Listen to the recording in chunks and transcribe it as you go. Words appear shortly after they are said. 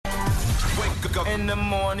wake up in the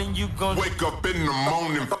morning, you gon' wake up in the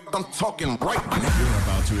morning. I'm talking right now. You're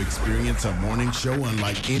about to experience a morning show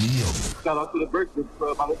unlike any other. Shout out to the Breakfast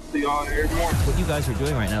Club. I listen to y'all every morning. What you guys are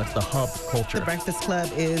doing right now, it's the hub culture. The Breakfast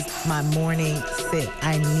Club is my morning sit.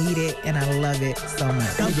 I need it and I love it so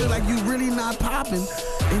much. I feel like you really not popping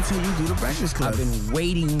until you do the Breakfast Club. I've been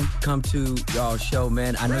waiting to come to y'all's show,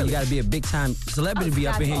 man. I know you got to be a big time celebrity to be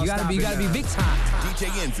up in here. You got to be big time.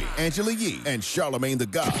 DJ Envy, Angela Yee, and Charlamagne the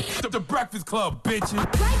God. The Breakfast Club, bitches.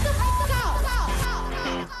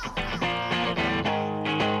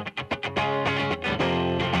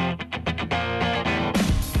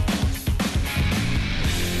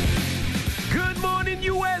 Good morning,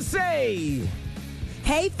 USA.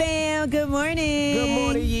 Hey, fam. Good morning. Good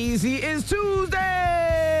morning, Yeezy. It's Tuesday.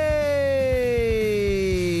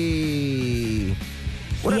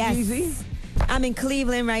 What up, Yeezy? I'm in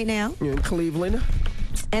Cleveland right now. You're in Cleveland.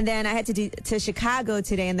 And then I had to to Chicago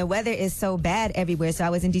today, and the weather is so bad everywhere. So I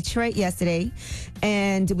was in Detroit yesterday,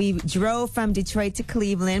 and we drove from Detroit to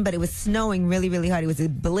Cleveland, but it was snowing really, really hard. It was a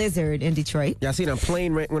blizzard in Detroit. Yeah, I seen a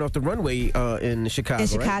plane went off the runway in Chicago. In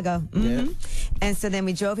Chicago. Right? Mm-hmm. Yeah. And so then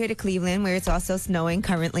we drove here to Cleveland, where it's also snowing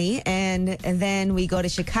currently, and then we go to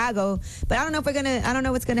Chicago. But I don't know if I don't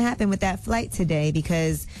know what's gonna happen with that flight today,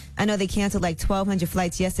 because I know they canceled like 1,200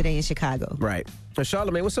 flights yesterday in Chicago. Right.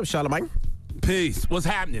 Charlamagne, what's up, Charlamagne? Peace. What's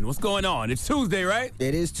happening? What's going on? It's Tuesday, right?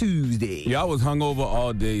 It is Tuesday. Yeah, I was hungover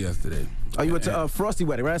all day yesterday. Oh, you went to Frosty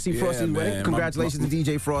wedding, right? I see Frosty's wedding. Congratulations to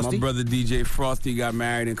DJ Frosty. My brother DJ Frosty got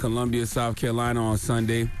married in Columbia, South Carolina on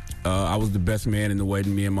Sunday. I was the best man in the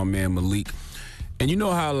wedding, me and my man Malik. And you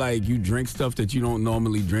know how, like, you drink stuff that you don't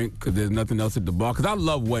normally drink because there's nothing else at the bar? Because I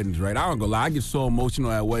love weddings, right? I don't go lie. I get so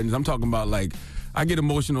emotional at weddings. I'm talking about, like, I get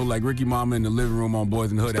emotional like Ricky Mama in the living room on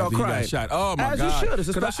Boys in the Hood after he got shot. Oh, my God. As you should. It's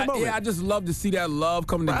a special moment. Yeah, I just love to see that love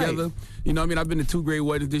come together. You know what I mean? I've been to 2 great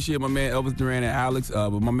weddings this year. My man Elvis Duran and Alex,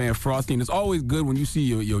 but my man Frosty. And it's always good when you see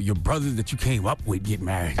your brothers that you came up with get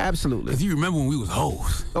married. Absolutely. Because you remember when we was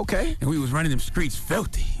hoes. Okay. And we was running them streets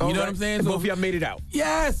filthy. You know what I'm saying? And So both of y'all made it out.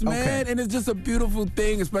 Yes, man. And it's just a beautiful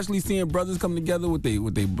thing, especially seeing brothers come together with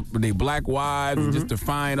they black wives and just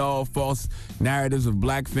defying all false narratives of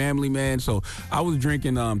black family, man. So I was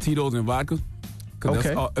drinking Tito's and vodka.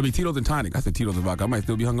 Okay. Tito's and tonic. I said Tito's and vodka. I might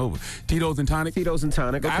still be hungover. Tito's and tonic. Tito's and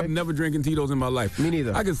tonic. Okay. I've never drinking Tito's in my life. Me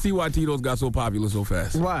neither. I can see why Tito's got so popular so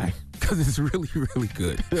fast. Why? Because it's really, really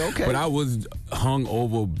good. Okay. But I was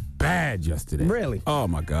hungover bad yesterday. Really? Oh,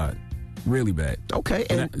 my God. Really bad. Okay.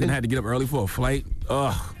 And I had to get up early for a flight.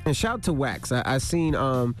 Ugh. And shout out to Wax. I seen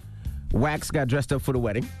Wax got dressed up for the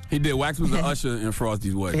wedding. He did. Wax was the usher in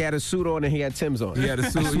Frosty's wedding. He had a suit on and he had Tim's on. He had a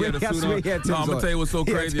suit. He had a suit on. No, I'm gonna tell you what's so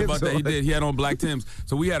crazy about that. He did. He had on black Tims.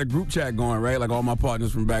 So we had a group chat going, right? Like all my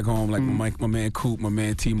partners from back home, like my man Coop, my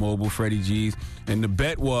man T-Mobile, Freddie G's, and the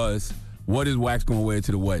bet was, what is Wax gonna wear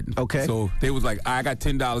to the wedding? Okay. So they was like, I got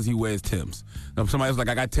 $10. He wears Tim's. Somebody was like,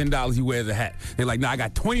 I got $10. He wears a hat. They're like, no, I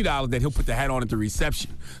got $20 that he'll put the hat on at the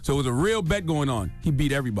reception. So it was a real bet going on. He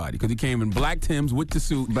beat everybody because he came in black Tim's with the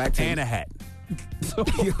suit and a hat.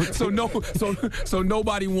 So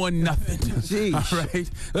nobody won nothing. Jeez. All right.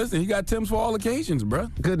 Listen, he got Tim's for all occasions, bro.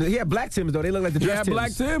 Good. He had black Tims though. They look like the dress Tims. Yeah,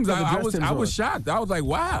 black Tims. I was shocked. I was like,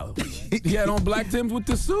 wow. He had on black Tims with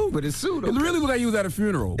the suit. With his suit. It really looked like he was at a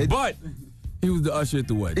funeral. But he was the usher at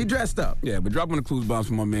the wedding. He dressed up. Yeah, but dropping the clues bombs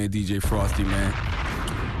for my man DJ Frosty, man.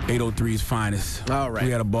 803's finest. All right.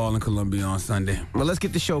 We had a ball in Columbia on Sunday. Well, let's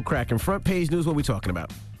get the show cracking. Front page news. What are we talking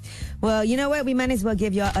about? Well, you know what? We might as well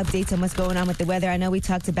give y'all updates on what's going on with the weather. I know we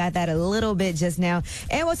talked about that a little bit just now.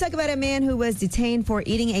 And we'll talk about a man who was detained for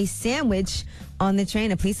eating a sandwich on the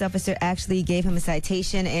train. A police officer actually gave him a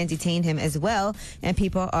citation and detained him as well. And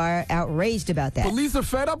people are outraged about that. Police are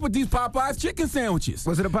fed up with these Popeyes chicken sandwiches.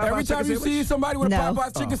 Was it a Popeyes Every time chicken you sandwich? see somebody with a No.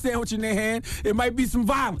 Popeyes chicken sandwich in their hand, it might be some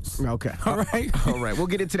violence. Okay. All right? All right. We'll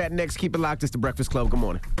get into that next. Keep it locked. It's the Breakfast Club. Good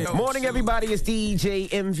morning. Morning, everybody. It's DJ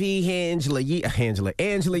MV, Angela Yee. Angela.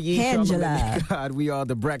 Charlamagne. God, we are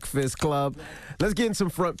the Breakfast Club. Let's get in some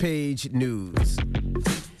front page news.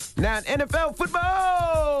 Now, in NFL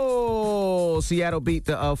football, Seattle beat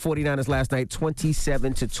the 49ers last night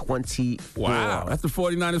 27-24. Wow. That's the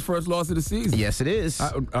 49ers' first loss of the season. Yes, it is.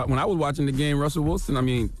 When I was watching the game, Russell Wilson, I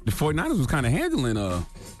mean, the 49ers was kind of handling the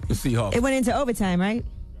Seahawks. It went into overtime, right?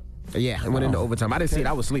 Yeah, it went into overtime. I didn't see it.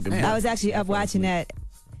 I was sleeping. I was actually up watching that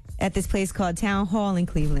at this place called Town Hall in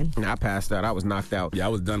Cleveland. I passed out. I was knocked out. Yeah, I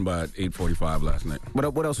was done by 8:45 last night.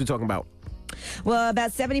 What else we talking about? Well,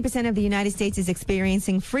 about 70% of the United States is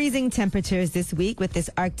experiencing freezing temperatures this week with this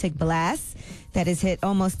Arctic blast that has hit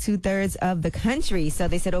almost 2/3 of the country. So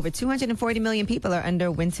they said over 240 million people are under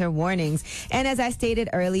winter warnings. And as I stated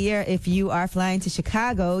earlier, if you are flying to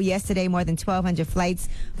Chicago, yesterday more than 1,200 flights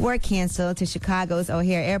were canceled to Chicago's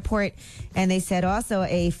O'Hare Airport. And they said also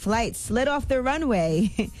a flight slid off the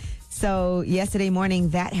runway. So yesterday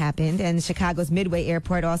morning that happened. And Chicago's Midway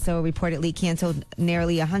Airport also reportedly canceled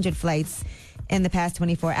nearly 100 flights in the past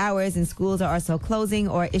 24 hours, and schools are also closing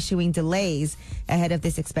or issuing delays ahead of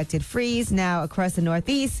this expected freeze. Now, across the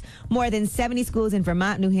Northeast, more than 70 schools in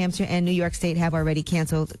Vermont, New Hampshire, and New York State have already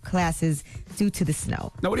canceled classes due to the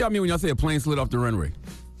snow. Now, what do y'all mean when y'all say a plane slid off the runway?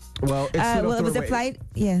 Well, it was a flight,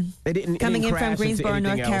 It didn't coming in from crash into Greensboro, North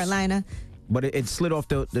anything else. Carolina. But it slid off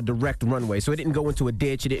the direct runway. So it didn't go into a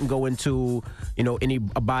ditch. It didn't go into,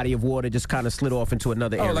 a body of water. Just kind of slid off into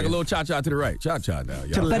another area. Oh, like a little cha-cha to the right. Cha-cha now.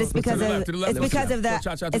 Y'all. But it's because of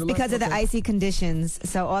the the icy conditions.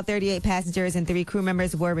 So all 38 passengers and 3 crew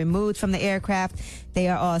members were removed from the aircraft. They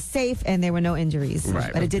are all safe and there were no injuries.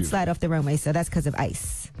 Right, but it did slide off the runway, so that's because of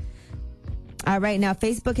ice. All right, now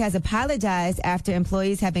Facebook has apologized after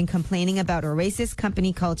employees have been complaining about a racist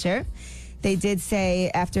company culture. They did say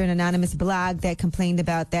after an anonymous blog that complained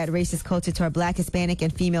about that racist culture toward Black, Hispanic,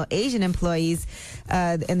 and female Asian employees.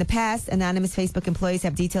 In the past, anonymous Facebook employees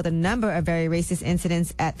have detailed a number of very racist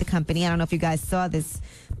incidents at the company. I don't know if you guys saw this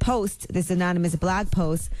post, this anonymous blog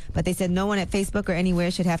post, but they said no one at Facebook or anywhere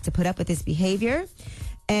should have to put up with this behavior.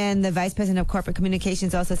 And the vice president of corporate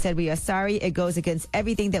communications also said, we are sorry. It goes against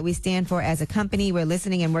everything that we stand for as a company. We're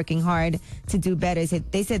listening and working hard to do better.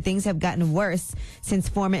 They said things have gotten worse since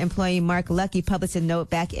former employee Mark Lucky published a note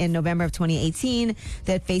back in November of 2018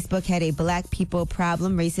 that Facebook had a Black people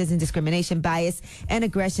problem. Racism, discrimination, bias, and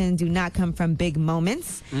aggression do not come from big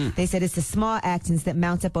moments. They said it's the small actions that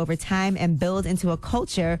mount up over time and build into a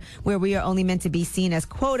culture where we are only meant to be seen as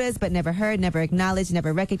quotas, but never heard, never acknowledged,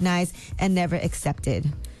 never recognized, and never accepted.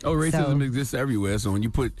 Oh, racism exists everywhere. So when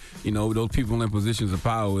you put, those people in positions of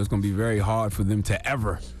power, it's going to be very hard for them to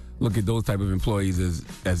ever look at those type of employees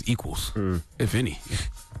as equals, if any.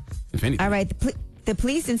 If anything. All right. The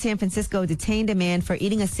police in San Francisco detained a man for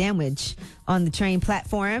eating a sandwich on the train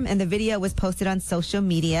platform, and the video was posted on social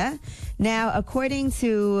media. Now, according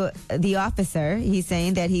to the officer, he's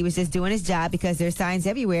saying that he was just doing his job because there are signs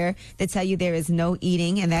everywhere that tell you there is no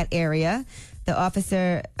eating in that area. The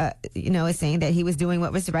officer, is saying that he was doing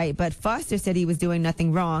what was right, but Foster said he was doing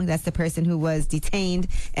nothing wrong. That's the person who was detained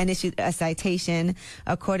and issued a citation.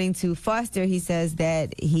 According to Foster, he says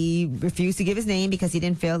that he refused to give his name because he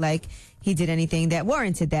didn't feel like he did anything that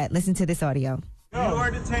warranted that. Listen to this audio. You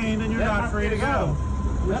are detained and you're not free to go.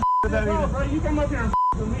 Bro, you come up here and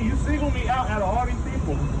with me. You single me out of all these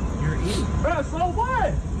people. You're eating. Bro, so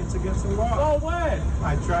what? It's against the law. So what?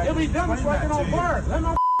 I tried to explain that to you. It'll be demonstrating on birth. Let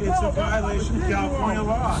no It's a violation of California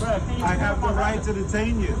law. I have the right to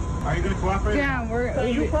detain you. Are you going to cooperate? Yeah,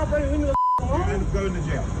 you cooperate? Leave me the alone. You're going to go into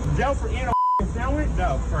jail. Jail for eating a sandwich?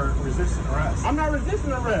 No, for resisting arrest. I'm not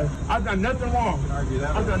resisting arrest. I've done nothing wrong.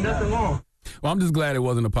 I've done nothing wrong. Well, I'm just glad it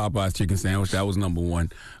wasn't a Popeye's chicken sandwich. That was number one.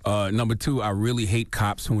 Number two, I really hate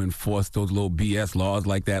cops who enforce those little BS laws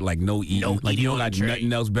like that, like no eating. Like you don't got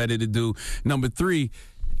nothing else better to do. Number three,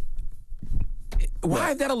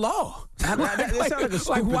 why is that a law? Why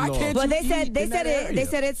can't well, you they said eat they in said that it. They area?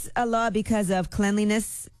 said it's a law because of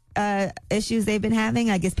cleanliness issues they've been having.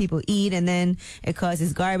 I guess people eat and then it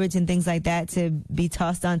causes garbage and things like that to be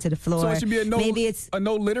tossed onto the floor. So it should be a no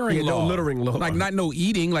littering law. No littering law. Like not no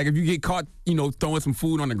eating. Like if you get caught, throwing some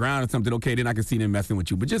food on the ground or something, okay, then I can see them messing with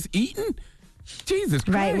you. But just eating? Jesus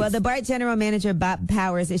Christ. Right. Well, the BART general manager, Bob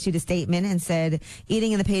Powers, issued a statement and said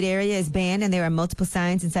eating in the paid area is banned, and there are multiple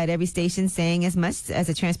signs inside every station saying as much as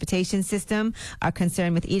the transportation system are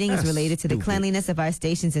concerned with eating is related to the cleanliness of our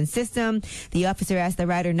stations and system. The officer asked the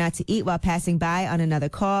rider not to eat while passing by on another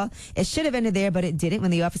call. It should have ended there, but it didn't.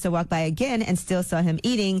 When the officer walked by again and still saw him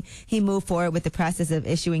eating, he moved forward with the process of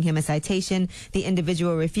issuing him a citation. The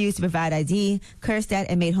individual refused to provide ID, cursed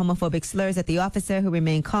at and made homophobic slurs at the officer, who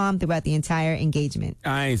remained calm throughout the entire engagement.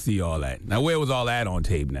 I ain't see all that. Now, where was all that on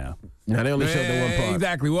tape now? Now, they only showed the one part.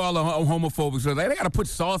 Exactly. We're all homophobic. So they got to put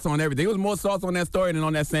sauce on everything. There was more sauce on that story than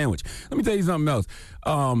on that sandwich. Let me tell you something else.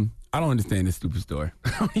 I don't understand this stupid story.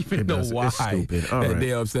 I don't even know why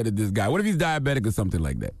they're upset at this guy. What if he's diabetic or something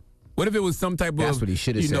like that? What if it was some type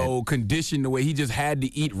of, condition the way he just had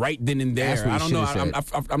to eat right then and there? I don't know.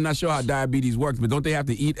 I'm not sure how diabetes works, but don't they have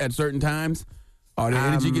to eat at certain times? Or the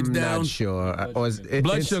energy gets down? I'm not sure.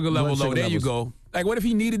 Blood sugar level low. There you go. Like, what if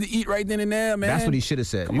he needed to eat right then and there, man? That's what he should have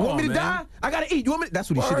said. You want me to die? I got to eat. You want me? That's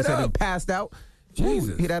what he should have said. He passed out.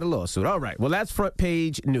 Jesus. He had a lawsuit. All right. Well, that's front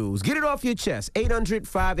page news. Get it off your chest.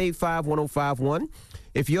 800-585-1051.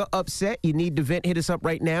 If you're upset, you need to vent, hit us up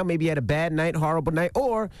right now. Maybe you had a bad night, horrible night,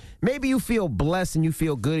 or maybe you feel blessed and you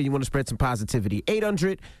feel good and you want to spread some positivity.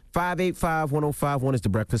 800-585-1051 is The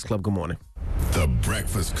Breakfast Club. Good morning. The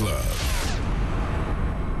Breakfast Club.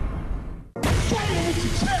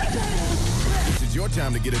 This is your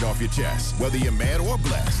time to get it off your chest, whether you're mad or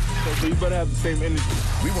blessed. So you better have the same energy.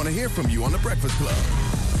 We want to hear from you on The Breakfast Club.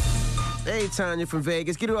 Hey, Tanya from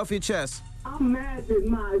Vegas. Get it off your chest. I'm mad that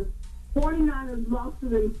my 49ers lost to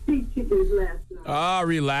them sea chickens last night.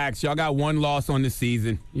 Relax. Y'all got one loss on the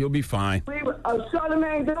season. You'll be fine.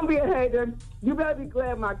 Charlamagne, don't be a hater. You better be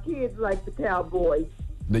glad my kids like the Cowboys.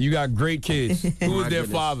 You got great kids. Who is their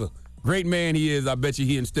father? Great man he is. I bet you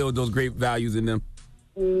he instilled those great values in them.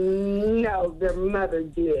 No, their mother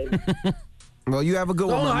did. Well, you have a good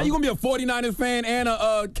one, Mama. How you going to be a 49ers fan and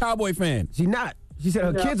a Cowboy fan? She's not. She said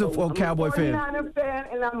her kids are Cowboy fans. I'm a 49er fan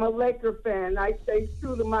and I'm a Laker fan. I stay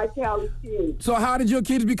true to my Cali team. So how did your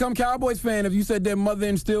kids become Cowboys fan if you said their mother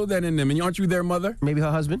instilled that in them? And aren't you their mother? Maybe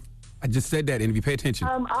her husband? I just said that, and if you pay attention.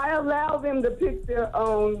 I allow them to pick their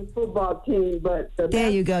own football team, but... There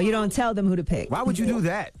you go. You don't tell them who to pick. Why would you do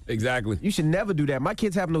that? Exactly. You should never do that. My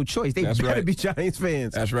kids have no choice. They better be Giants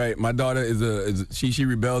fans. That's right. My daughter she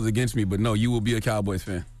rebels against me, but no, you will be a Cowboys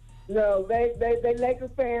fan. No, they Laker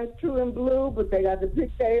fans, true and blue, but they got to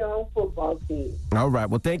pick their own football team. All right.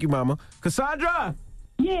 Well, thank you, Mama. Cassandra!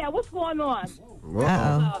 Yeah, what's going on?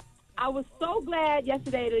 I was so glad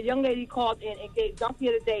yesterday the young lady called in and gave Donkey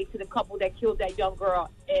of the Day to the couple that killed that young girl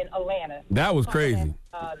in Atlanta. That was crazy.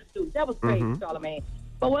 That was crazy, Charlamagne.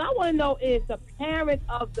 But what I want to know is the parents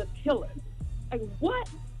of the killers. Like,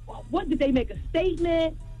 what did they make a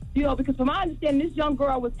statement? You know, because from my understanding, this young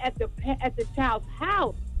girl was at the child's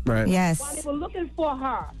house. Right. Yes. While they were looking for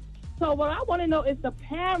her. So what I want to know is the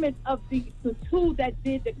parents of the two that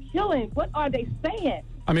did the killing. What are they saying?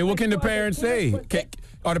 I mean, what can the parents say?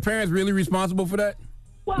 Are the parents really responsible for that?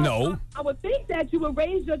 Well, No. I would think that you would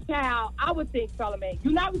raise your child. I would think, Charlamagne,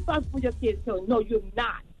 you're not responsible for your kids' killing. No, you're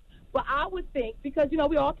not. But I would think, because, you know,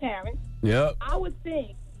 we're all parents. Yep. I would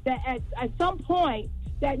think that at some point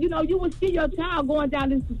that, you know, you would see your child going down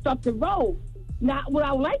this destructive road. Now, what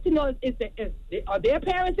I would like to know is are their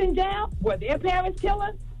parents in jail? Were their parents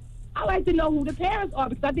killers? I like to know who the parents are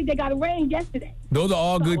because I think they got arraigned yesterday. Those are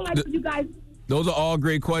all good. I would like for you guys. Those are all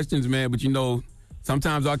great questions, man. But, you know,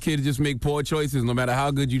 sometimes our kids just make poor choices no matter how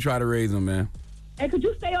good you try to raise them, man. And could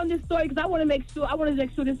you stay on this story? Because I want to make sure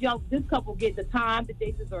this couple get the time that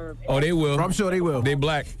they deserve. Oh, they will. I'm sure they will. They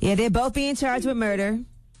black. Yeah, they're both being charged with murder.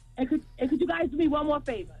 And could you guys do me one more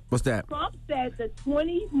favor? What's that? Trump said the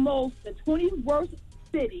 20 worst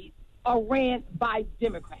cities are ran by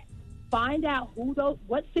Democrats. Find out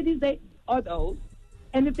what cities they are those,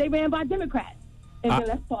 and if they ran by Democrats. And then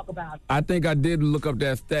let's talk about it. I think I did look up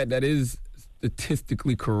that stat. That is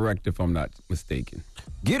statistically correct, if I'm not mistaken.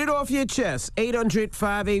 Get it off your chest.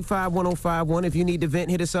 800-585-1051. If you need to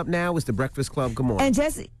vent, hit us up now. It's The Breakfast Club. Good morning. And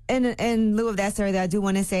just in lieu of that, sir, I do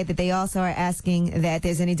want to say that they also are asking that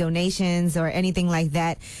there's any donations or anything like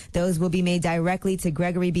that. Those will be made directly to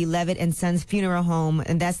Gregory B. Levitt and Sons Funeral Home,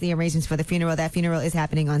 and that's the arrangements for the funeral. That funeral is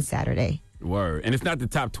happening on Saturday. Word. And it's not the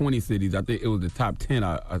top 20 cities. I think it was the top 10.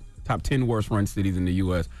 Top 10 worst run cities in the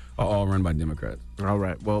U.S. are all run by Democrats. All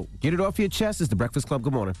right. Well, get it off your chest. It's The Breakfast Club.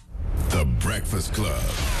 Good morning. The Breakfast Club.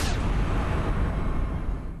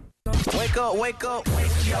 Wake up, wake up.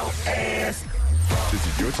 Wake your ass. This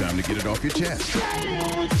is your time to get it off your chest.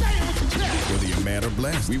 Whether you're mad or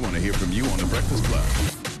blessed, we want to hear from you on The Breakfast Club.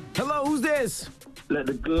 Hello, who's this? Let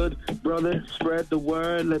the good brother spread the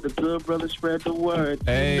word. Let the good brother spread the word.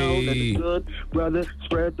 Hey. You know, let the good brother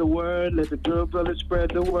spread the word. Let the good brother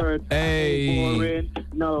spread the word. Hey. I ain't boring.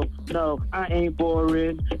 No, I ain't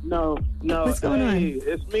boring. No. What's going on?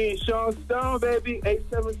 It's me, Sean Stone, baby.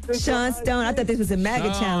 876. Sean Stone, I thought this was a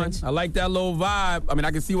MAGA challenge. I like that little vibe. I mean,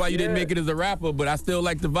 I can see why you didn't make it as a rapper, but I still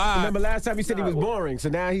like the vibe. Remember last time he said he was boring, so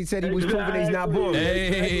now he said he was proving he's not boring.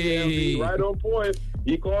 Hey. Right on point.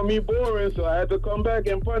 He called me boring, so I had to come back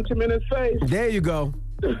and punch him in his face. There you go.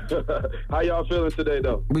 How y'all feeling today,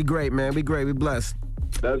 though? We great, man. We great. We blessed.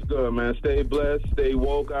 That's good, man. Stay blessed. Stay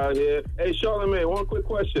woke out here. Hey, Charlamagne, one quick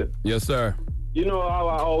question. Yes, sir. You know how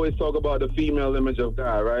I always talk about the female image of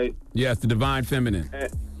God, right? Yes, the divine feminine.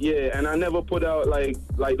 And I never put out like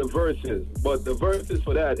the verses, but the verses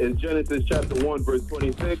for that is Genesis chapter 1 verse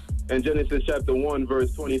 26 and Genesis chapter 1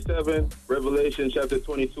 verse 27, Revelation chapter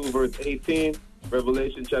 22 verse 18,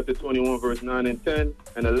 Revelation chapter 21 verse 9 and 10,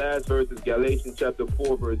 and the last verse is Galatians chapter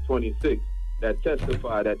 4 verse 26 that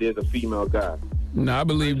testify that there's a female God. No, I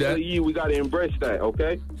believe that. We got to embrace that,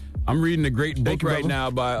 okay? I'm reading a great book you, right brother.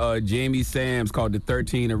 now by Jamie Sams called The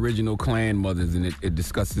 13 Original Clan Mothers, and it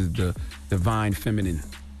discusses the divine feminine.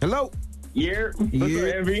 Hello. Yeah. What's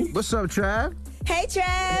up, Envy? What's up, Trav? Hey,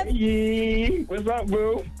 Trav. Yeah. What's up,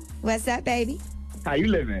 boo? What's up, baby? How you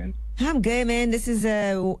living? I'm good, man. This is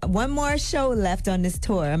one more show left on this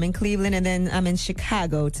tour. I'm in Cleveland, and then I'm in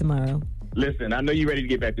Chicago tomorrow. Listen, I know you're ready to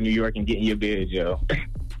get back to New York and get in your bed, yo.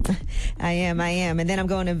 I am. And then I'm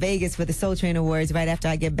going to Vegas for the Soul Train Awards right after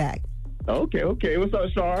I get back. Okay. What's up,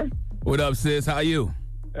 Shar? What up, sis? How you?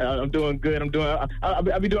 I'm doing good.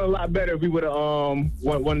 I'd be doing a lot better if we would have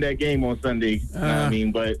won that game on Sunday. You know what I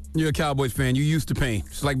mean? But you're a Cowboys fan. You used to pain.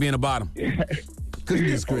 It's like being a bottom.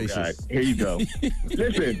 Goodness gracious. God. Here you go.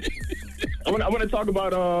 Listen, I want to talk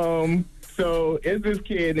about so is this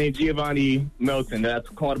kid named Giovanni Melton that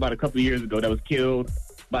I called about a couple of years ago that was killed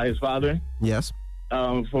by his father? Yes.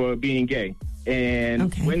 For being gay.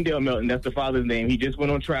 And Wendell Melton, that's the father's name. He just went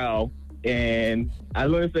on trial, and I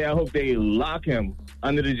want to say I hope they lock him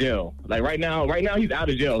under the jail. Like right now he's out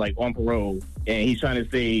of jail, like on parole, and he's trying to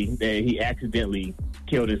say that he accidentally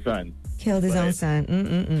killed his son. Killed his own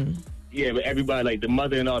son. Yeah, but everybody, like the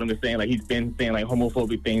mother and all them, is saying like he's been saying like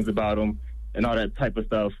homophobic things about him and all that type of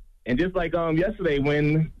stuff. And just like yesterday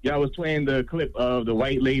when y'all was playing the clip of the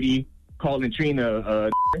white lady calling Trina,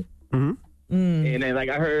 and then like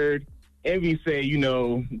I heard Envy say, you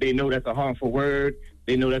know, they know that's a harmful word,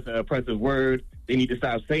 they know that's an oppressive word, they need to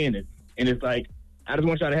stop saying it. And it's like, I just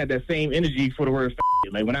want y'all to have that same energy for the word.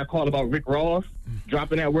 Like when I called about Rick Ross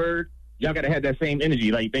dropping that word, y'all got to have that same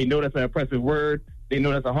energy. Like they know that's an oppressive word, they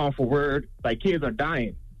know that's a harmful word. Like kids are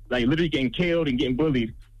dying, like literally getting killed and getting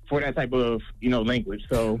bullied for that type of, you know, language.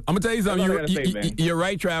 So I'm gonna tell you something. You're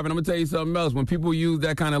right, Trav, and I'm gonna tell you something else. When people use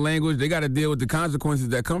that kind of language, they got to deal with the consequences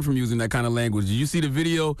that come from using that kind of language. Did you see the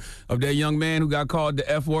video of that young man who got called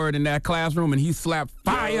the F word in that classroom, and he slapped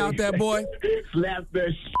fire out that boy? Slapped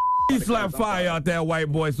the He slapped fire out that white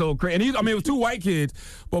boy so crazy. And it was two white kids.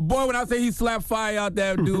 But boy, when I say he slapped fire out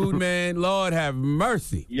that dude, man, Lord have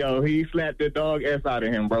mercy. Yo, he slapped the dog ass out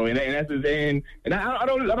of him, bro. And that's his end. And I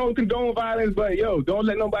don't condone violence, but yo, don't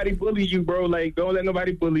let nobody bully you, bro. Like, don't let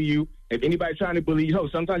nobody bully you. If anybody trying to bully you,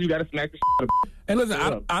 sometimes you got to smack the shit out of them. And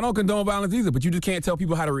listen, I don't condone violence either, but you just can't tell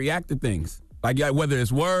people how to react to things. Like, whether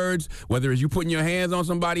it's words, whether it's you putting your hands on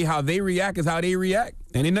somebody, how they react is how they react.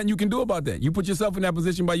 And ain't nothing you can do about that. You put yourself in that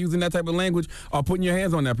position by using that type of language or putting your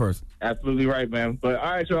hands on that person. Absolutely right, man. But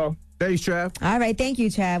all right, y'all. Thanks, Trav. All right. Thank you,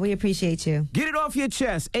 Trav. We appreciate you. Get it off your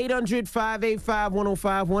chest.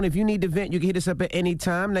 800-585-1051. If you need to vent, you can hit us up at any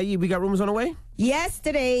time. Now, we got rumors on the way?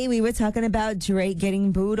 Yesterday, we were talking about Drake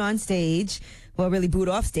getting booed on stage. Well, really booed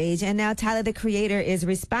off stage. And now Tyler, the Creator, is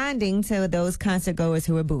responding to those concert goers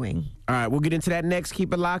who are booing. All right, we'll get into that next.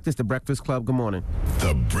 Keep it locked. It's The Breakfast Club. Good morning.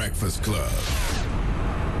 The Breakfast Club.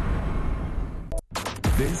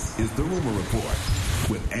 This is The Rumor Report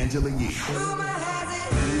with Angela Yee.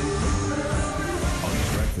 On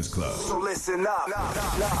The Breakfast Club. So listen up.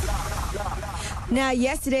 Now,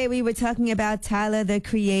 yesterday we were talking about Tyler, the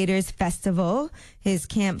Creator's festival, his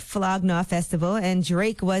Camp Flog Gnaw Festival, and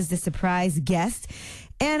Drake was the surprise guest.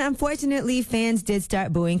 And unfortunately, fans did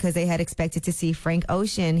start booing because they had expected to see Frank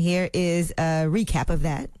Ocean. Here is a recap of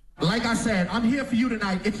that. Like I said, I'm here for you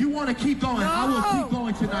tonight. If you want to keep going, I will keep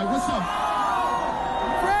going tonight. What's up?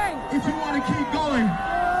 Frank! If you want to keep going,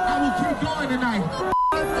 I will keep going tonight.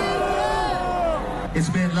 It's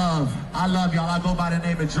been love. I love y'all. I go by the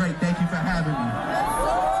name of Drake. Thank you for having me.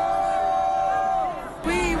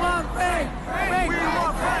 We want Frank. We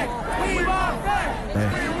want Frank. We want Frank.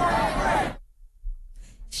 We want Frank.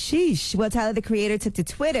 Sheesh. Well, Tyler, the Creator, took to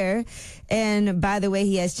Twitter, and by the way,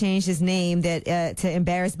 he has changed his name to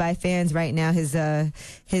embarrassed by fans right now, his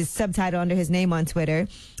subtitle under his name on Twitter.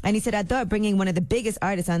 And he said, I thought bringing one of the biggest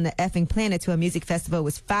artists on the effing planet to a music festival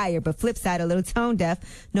was fire, but flip side, a little tone deaf,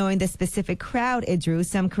 knowing the specific crowd it drew.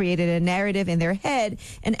 Some created a narrative in their head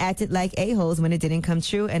and acted like a-holes when it didn't come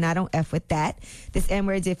true, and I don't F with that. This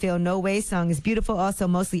N-word did feel no way song is beautiful. Also,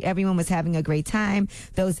 mostly everyone was having a great time.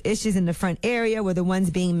 Those issues in the front area were the ones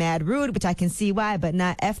being mad rude, which I can see why, but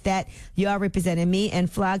not F that. Y'all represented me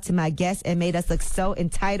and flogged to my guests and made us look so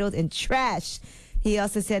entitled and trash. He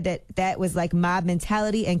also said that was like mob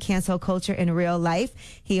mentality and cancel culture in real life.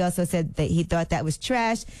 He also said that he thought that was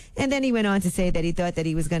trash. And then he went on to say that he thought that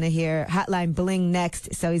he was going to hear Hotline Bling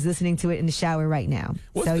next. So he's listening to it in the shower right now.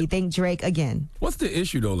 He thanked Drake again. What's the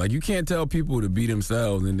issue, though? Like, you can't tell people to be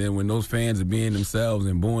themselves, and then when those fans are being themselves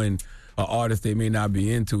and booing artist they may not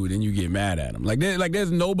be into, then you get mad at them. Like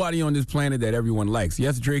there's nobody on this planet that everyone likes.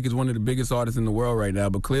 Yes, Drake is one of the biggest artists in the world right now,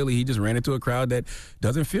 but clearly he just ran into a crowd that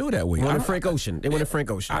doesn't feel that way. They wanted Frank Ocean.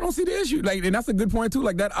 I don't see the issue. Like, and that's a good point too.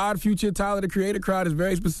 Like that Odd Future, Tyler the Creator crowd is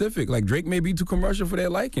very specific. Like Drake may be too commercial for their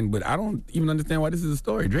liking, but I don't even understand why this is a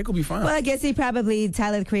story. Drake will be fine. Well, I guess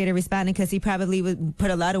Tyler the Creator responded because he probably would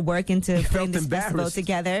put a lot of work into putting this festival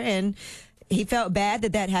together, and he felt bad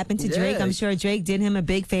that happened to Drake. I'm sure Drake did him a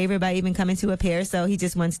big favor by even coming to appear, so he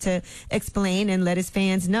just wants to explain and let his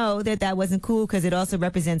fans know that wasn't cool because it also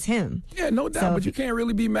represents him. Yeah, no doubt, but you can't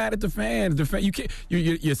really be mad at the fans.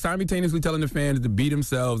 You're simultaneously telling the fans to be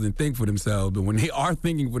themselves and think for themselves, but when they are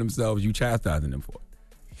thinking for themselves, you chastising them for it.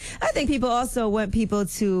 I think people also want people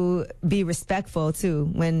to be respectful too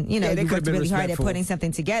when you worked really hard at putting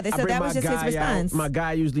something together. So that was just his response. My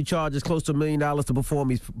guy usually charges close to $1 million to perform.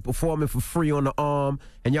 He's performing for free on the arm,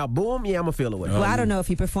 and y'all boom. Yeah, I'm gonna feel away. Well, I don't know if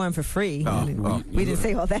he performed for free. We didn't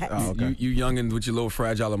say all that. Oh, okay. You youngins with your little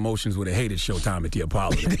fragile emotions would have hated Showtime at the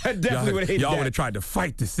Apollo. Definitely would have hated. Y'all would have tried to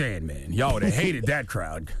fight the Sandman. Y'all would have hated that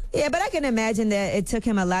crowd. Yeah, but I can imagine that it took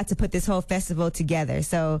him a lot to put this whole festival together.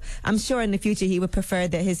 So I'm sure in the future he would prefer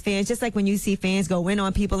that his fans, just like when you see fans go in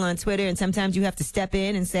on people on Twitter, and sometimes you have to step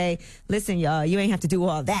in and say, listen, y'all, you ain't have to do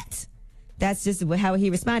all that. That's just how he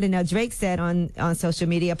responded. Now, Drake said on social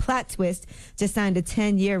media, plot twist, just signed a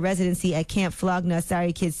 10-year residency at Camp Flog Gnaw.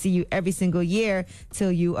 Sorry, kids, see you every single year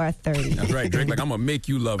till you are 30. That's right, Drake. Like, I'm going to make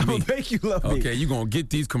you love me. Okay, you're going to get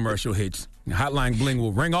these commercial hits. Hotline Bling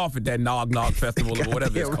will ring off at that Nog Nog Festival or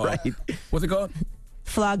whatever it's called. Right. What's it called?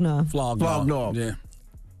 Flog Gnaw. Flog Gnaw. Yeah.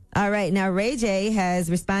 All right. Now, Ray J has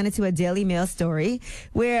responded to a Daily Mail story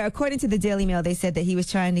where, according to the Daily Mail, they said that he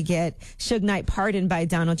was trying to get Suge Knight pardoned by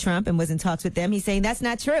Donald Trump and was in talks with them. He's saying that's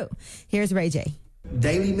not true. Here's Ray J.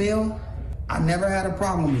 Daily Mail, I never had a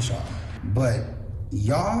problem with y'all, but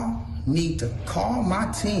y'all need to call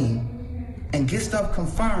my team and get stuff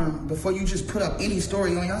confirmed before you just put up any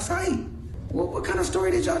story on your site. What kind of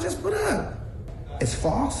story did y'all just put up? It's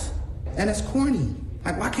false and it's corny.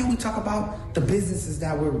 Like, why can't we talk about the businesses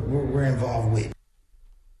that we're involved with?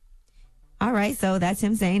 All right, so that's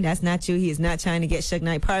him saying that's not true. He is not trying to get Suge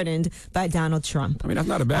Knight pardoned by Donald Trump. I mean, that's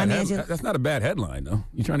not a bad that's not a bad headline, though.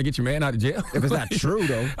 You're trying to get your man out of jail. If it's not true,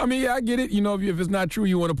 though. I mean, yeah, I get it. You know, if it's not true,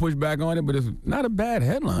 you want to push back on it, but it's not a bad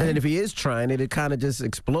headline. And if he is trying it, it kind of just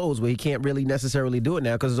explodes where he can't really necessarily do it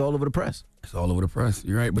now because it's all over the press. It's all over the press.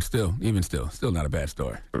 You're right, but still not a bad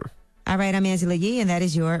story. All right, I'm Angela Yee, and that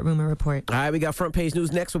is your Rumor Report. All right, we got front page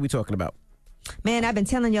news next. What are we talking about? Man, I've been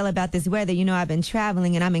telling y'all about this weather. You know, I've been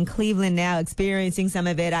traveling, and I'm in Cleveland now experiencing some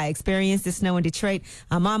of it. I experienced the snow in Detroit.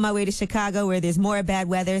 I'm on my way to Chicago where there's more bad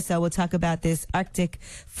weather, so we'll talk about this Arctic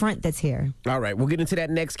front that's here. All right, we'll get into that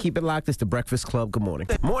next. Keep it locked. It's The Breakfast Club. Good morning.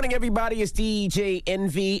 Morning, everybody. It's DJ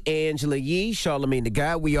Envy, Angela Yee, Charlamagne the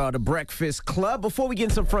Guy. We are The Breakfast Club. Before we get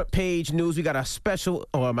into some front page news, we got a special,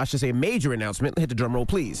 or I should say a major announcement. Hit the drum roll,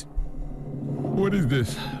 please. What is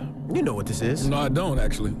this? You know what this is. No, I don't,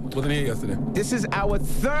 actually. Wasn't here yesterday. This is our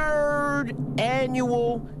 3rd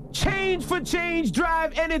annual Change for Change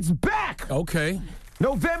drive, and it's back. Okay.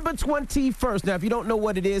 November 21st. Now, if you don't know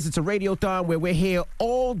what it is, it's a radiothon where we're here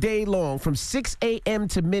all day long from 6 a.m.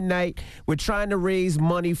 to midnight. We're trying to raise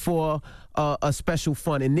money for a special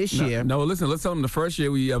fund. And this year... No, listen, let's tell them the first year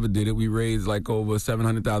we ever did it, we raised like over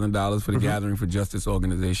 $700,000 for the Gathering for Justice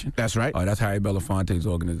organization. That's right. That's Harry Belafonte's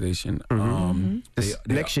organization.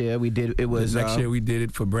 Next year we did it was... Next year we did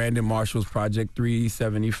it for Brandon Marshall's Project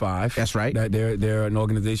 375. That's right. They're an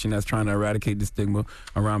organization that's trying to eradicate the stigma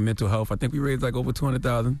around mental health. I think we raised like over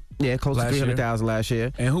 $200,000. Yeah, close to $300,000 last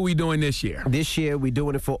year. And who we doing this year? This year we're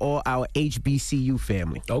doing it for all our HBCU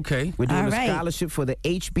family. Okay. We're doing a scholarship for the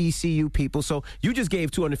HBCU people. So you just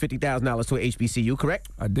gave $250,000 to an HBCU, correct?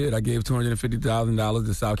 I did. I gave $250,000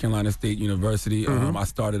 to South Carolina State University. I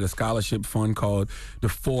started a scholarship fund called the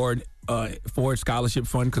Ford Scholarship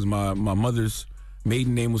Fund because my mother's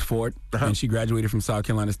maiden name was Ford, and she graduated from South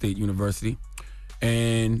Carolina State University.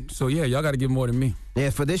 And so, yeah, y'all got to give more than me. Yeah,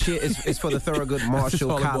 for this year, it's for the Thurgood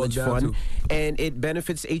Marshall College Fund, and it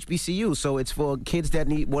benefits HBCU. So it's for kids that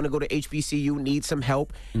want to go to HBCU, need some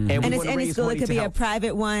help. And it's any school. It could be a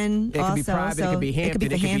private one. It could be private. It could be Hampton. It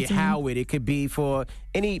could be Howard. It could be for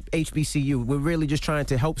any HBCU. We're really just trying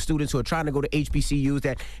to help students who are trying to go to HBCUs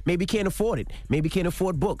that maybe can't afford it, maybe can't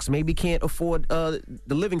afford books, maybe can't afford the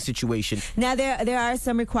living situation. Now, there are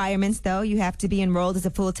some requirements, though. You have to be enrolled as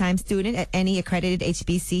a full-time student at any accredited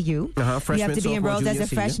HBCU. Freshman, you have to be enrolled as a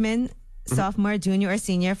freshman, sophomore, junior, or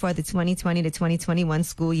senior for the 2020 to 2021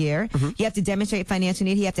 school year. You have to demonstrate financial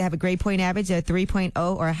need. You have to have a grade point average of 3.0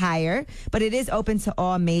 or higher, but it is open to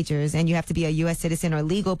all majors, and you have to be a U.S. citizen or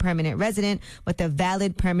legal permanent resident with a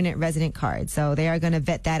valid permanent resident card. So they are going to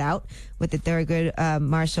vet that out with the Thurgood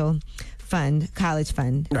Marshall Fund, College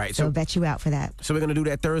Fund. All right, so so vet you out for that. So we're going to do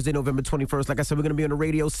that Thursday, November 21st. Like I said, we're going to be on the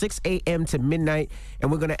radio 6 a.m. to midnight, and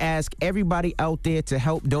we're going to ask everybody out there to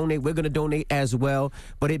help donate. We're going to donate as well,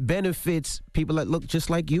 but it benefits people that look just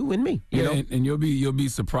like you and me. You know? And you'll be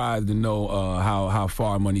surprised to know how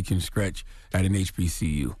far money can stretch at an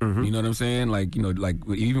HBCU. You know what I'm saying? Like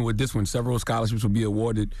even with this one, several scholarships will be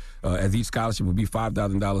awarded. As each scholarship will be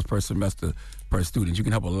 $5,000 per semester per student. You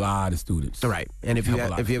can help a lot of students. Right. And if you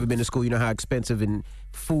ever been to school, you know how expensive and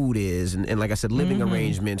food is, and like I said, living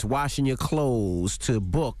arrangements, washing your clothes, to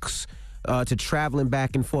books, to traveling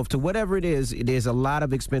back and forth, to whatever it is. There's a lot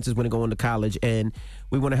of expenses when they go into college, and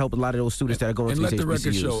we want to help a lot of those students that are going to these HBCUs. And let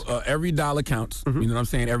the record show, every dollar counts. You know what I'm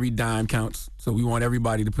saying? Every dime counts. So we want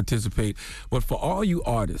everybody to participate. But for all you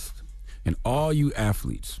artists and all you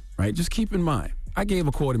athletes, right, just keep in mind, I gave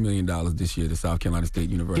 $250,000 this year to South Carolina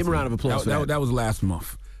State University. Give a round of applause for that. That was last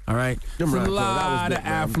month. All right? There's a lot of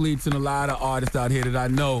athletes and a lot of artists out here that I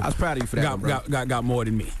know. I was proud of you for that, got more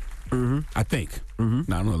than me. I think.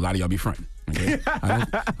 Now, I know a lot of y'all be fronting. Okay?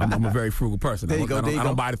 I'm a very frugal person. I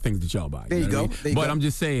don't buy the things that y'all buy. There you go. But I'm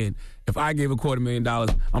just saying, if I gave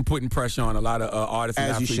 $250,000, I'm putting pressure on a lot of artists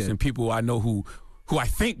and athletes and people I know who I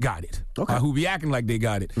think got it, who be acting like they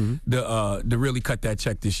got it, to really cut that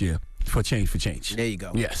check this year for change. There you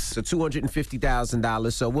go. Yes. So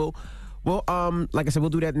 $250,000. So we'll like I said, we'll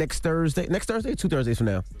do that next Thursday. Next Thursday, 2 Thursdays from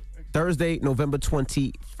now. Thursday, November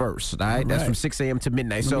 21st. All right, that's from 6 a.m. to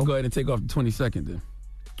midnight. Let me go ahead and take off the 22nd then.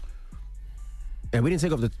 And we didn't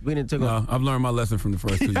take off. I've learned my lesson from the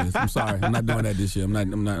first 2 years. I'm sorry. I'm not doing that this year.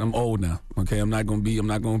 I'm old now. Okay, I'm not gonna be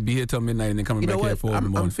here till midnight and then coming back here at 4 in the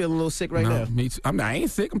morning. I'm feeling a little sick right now. Me too. I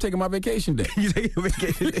ain't sick. I'm taking my vacation day. You taking your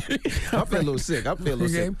vacation day? I feel a little sick. All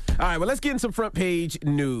right, well, let's get into some front page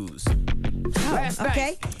news. Last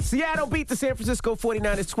night, Seattle beat the San Francisco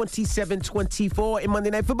 49ers 27-24 in Monday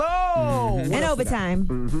Night Football. In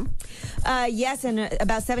overtime. Yes, and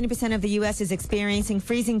about 70% of the U.S. is experiencing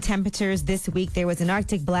freezing temperatures this week. There was an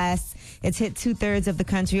Arctic blast. It's hit 2/3 of the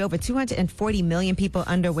country. Over 240 million people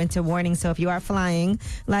under winter warning. So if you are flying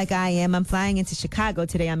like I am, I'm flying into Chicago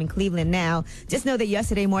today. I'm in Cleveland now. Just know that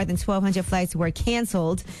yesterday more than 1,200 flights were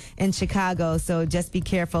canceled in Chicago. So just be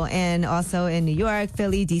careful. And also in New York,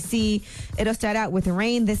 Philly, D.C., it'll start out with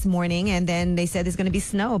rain this morning, and then they said there's going to be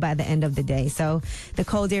snow by the end of the day. So the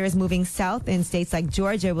cold air is moving south. In states like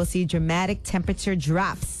Georgia, we'll see dramatic temperature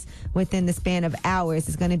drops within the span of hours.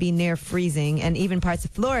 Is going to be near freezing, and even parts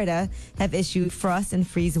of Florida have issued frost and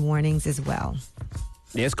freeze warnings as well.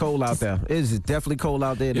 Yeah, it's cold out there. It is definitely cold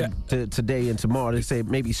out there today and tomorrow. They say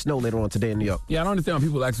maybe snow later on today in New York. Yeah, I don't understand why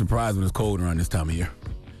people act surprised when it's cold around this time of year.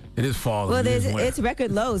 It is fall. Well, it's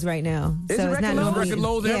record lows right now. It's record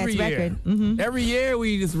lows every year. Every year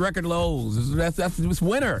we just record lows. It's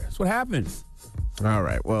winter. That's what happens. All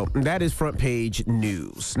right. Well, that is front page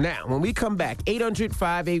news. Now, when we come back,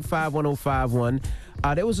 800-585-1051.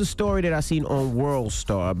 There was a story that I seen on World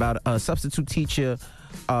Star about a substitute teacher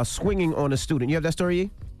swinging on a student. You have that story, Yee?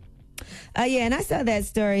 Yeah, and I saw that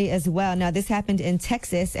story as well. Now, this happened in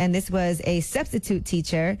Texas, and this was a substitute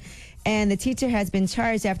teacher. And the teacher has been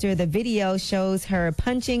charged after the video shows her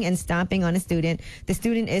punching and stomping on a student. The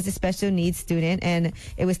student is a special needs student, and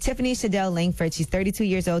it was Tiffany Shadell Langford. She's 32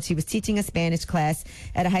 years old. She was teaching a Spanish class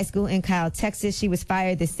at a high school in Kyle, Texas. She was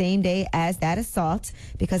fired the same day as that assault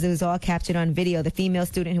because it was all captured on video. The female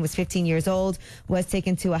student, who was 15 years old, was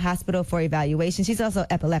taken to a hospital for evaluation. She's also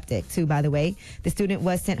epileptic, too, by the way. The student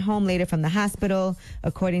was sent home later from the hospital,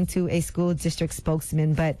 according to a school district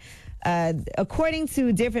spokesman. But according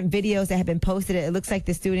to different videos that have been posted, it looks like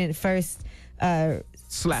the student first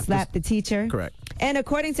slapped the teacher. Correct. And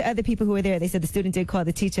according to other people who were there, they said the student did call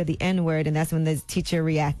the teacher the N-word, and that's when the teacher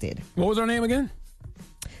reacted. What was her name again?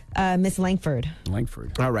 Miss Langford.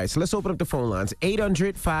 All right, so let's open up the phone lines.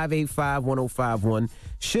 800-585-1051.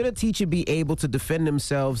 Should a teacher be able to defend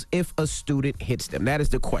themselves if a student hits them? That is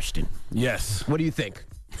the question. Yes. What do you think?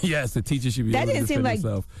 Yes, the teacher should be able to defend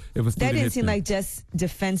himself if a student That didn't hits seem them. like just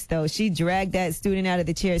defense, though. She dragged that student out of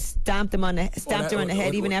the chair, stomped her on the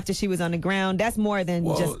head, even after she was on the ground. That's more than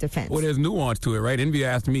just defense. Well, there's nuance to it, right? Envy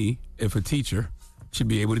asked me if a teacher should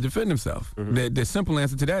be able to defend himself. The simple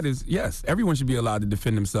answer to that is yes. Everyone should be allowed to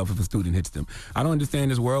defend himself if a student hits them. I don't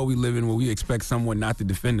understand this world we live in where we expect someone not to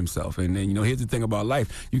defend himself. And then, here's the thing about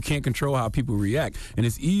life. You can't control how people react. And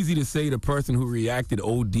it's easy to say the person who reacted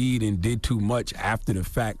OD'd and did too much after the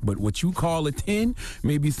fact. But what you call a 10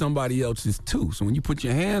 may be somebody else's 2. So when you put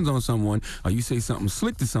your hands on someone or you say something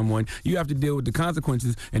slick to someone, you have to deal with the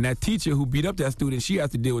consequences. And that teacher who beat up that student, she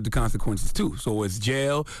has to deal with the consequences too. So it's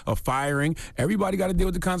jail or firing. Everybody got to deal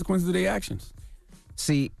with the consequences of their actions.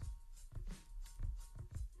 See,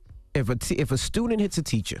 if a student hits a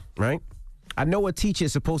teacher, right? I know a teacher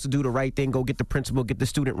is supposed to do the right thing, go get the principal, get the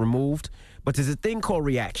student removed, but there's a thing called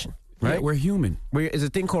reaction, right? Yeah, we're human. There's a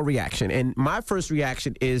thing called reaction, and my first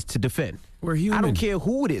reaction is to defend. We're human. I don't care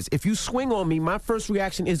who it is. If you swing on me, my first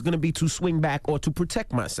reaction is going to be to swing back or to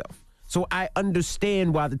protect myself. So I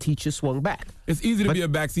understand why the teacher swung back. It's easy to be a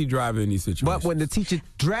backseat driver in these situations. But when the teacher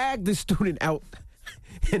dragged the student out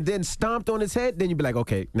and then stomped on his head, then you'd be like,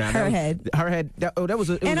 okay, now her head. That was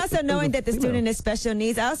a. And also knowing that the student is special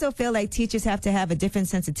needs, I also feel like teachers have to have a different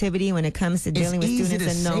sensitivity when it comes to dealing with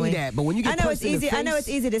students and knowing. Say that, but when you get I know it's easy. I know it's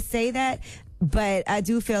easy to say that. But I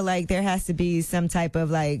do feel like there has to be some type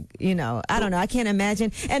of I don't know. I can't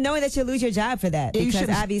imagine. And knowing that you'll lose your job for that. Yeah, because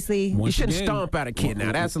obviously. You shouldn't stomp out a kid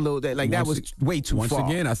now. That's a little, that was way too far.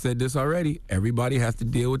 Once again, I said this already. Everybody has to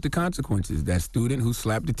deal with the consequences. That student who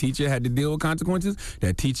slapped the teacher had to deal with consequences.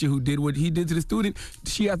 That teacher who did what he did to the student,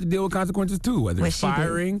 she has to deal with consequences too. Whether it's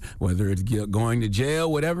firing, whether it's going to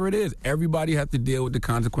jail, whatever it is. Everybody has to deal with the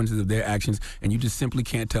consequences of their actions. And you just simply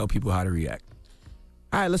can't tell people how to react.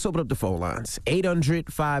 All right, let's open up the phone lines.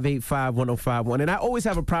 800-585-1051. And I always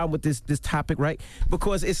have a problem with this topic, right?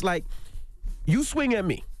 Because it's like, you swing at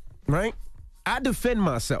me, right? I defend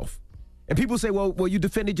myself. And people say, well, you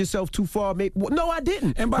defended yourself too far. Well, no, I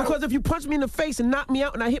didn't. Because if you punch me in the face and knock me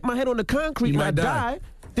out and I hit my head on the concrete and I die,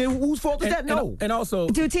 then whose fault is that? No. And also,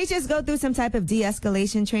 do teachers go through some type of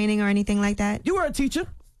de-escalation training or anything like that? You were a teacher.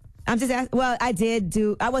 I'm just asking. Well, I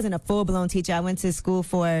wasn't a full-blown teacher. I went to school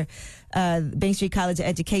for Bank Street College of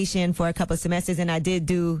Education for a couple of semesters, and I did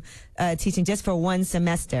do teaching just for one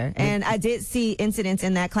semester. And I did see incidents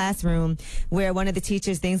in that classroom where one of the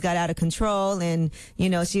teachers, things got out of control, and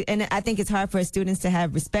and I think it's hard for students to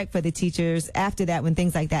have respect for the teachers after that when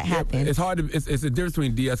things like that happen. It's hard to. It's a difference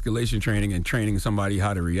between de-escalation training and training somebody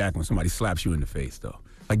how to react when somebody slaps you in the face, though.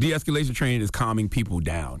 Like de-escalation training is calming people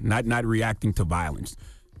down, not reacting to violence.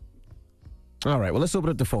 All right, well, let's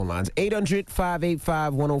open up the phone lines.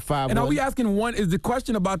 800-585-1051. And are we asking is the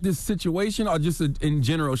question about this situation or just in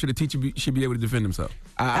general, should a teacher should be able to defend himself?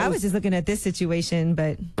 I was just looking at this situation,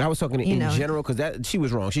 but I was talking in general because she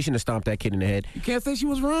was wrong. She shouldn't have stomped that kid in the head. You can't say she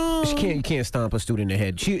was wrong. You can't stomp a student in the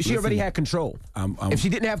head. She already had control. If she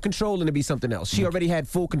didn't have control, then it'd be something else. She already had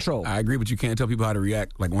full control. I agree, but you can't tell people how to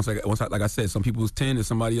react. Like like I said, some people's 10 and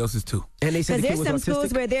somebody else's 2. And they said there's some autistic.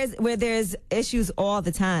 schools where there's issues all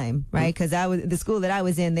the time, right? Because the school that I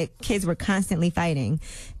was in, the kids were constantly fighting,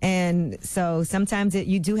 and so sometimes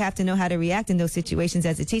you do have to know how to react in those situations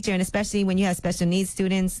as a teacher, and especially when you have special needs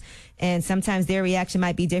students, and sometimes their reaction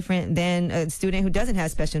might be different than a student who doesn't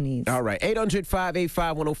have special needs. All right,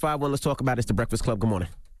 800-585-1051. Let's talk about it. It's the Breakfast Club. Good morning.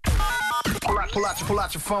 Pull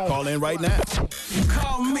out your phone. Call in right now.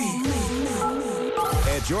 Call me.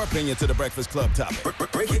 Add your opinion to the Breakfast Club topic.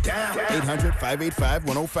 Break it down.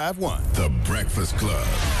 800-585-1051. The Breakfast Club.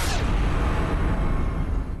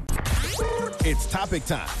 It's topic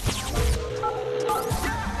time.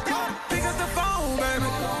 Pick up the phone, baby.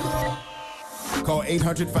 Call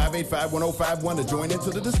 800-585-1051 to join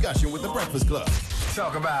into the discussion with the Breakfast Club.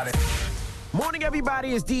 Talk about it. Morning,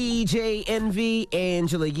 everybody. It's DJ NV,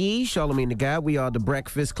 Angela Yee, Charlamagne the God. We are the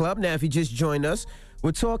Breakfast Club. Now, if you just joined us,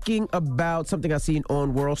 we're talking about something I seen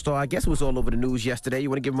on World Star. I guess it was all over the news yesterday. You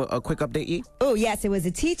want to give them a quick update, Yee? Oh, yes. It was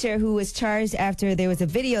a teacher who was charged after there was a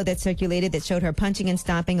video that circulated that showed her punching and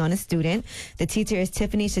stomping on a student. The teacher is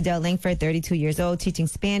Tiffany Shadell Langford, 32 years old, teaching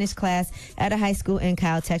Spanish class at a high school in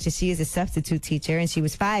Kyle, Texas. She is a substitute teacher, and she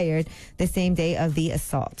was fired the same day of the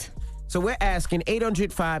assault. So we're asking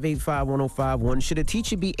 800-585-1051, should a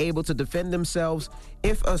teacher be able to defend themselves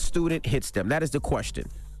if a student hits them? That is the question.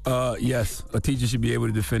 Yes, a teacher should be able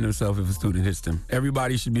to defend himself if a student hits them.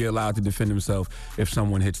 Everybody should be allowed to defend himself if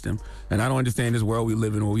someone hits them. And I don't understand this world we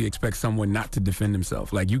live in where we expect someone not to defend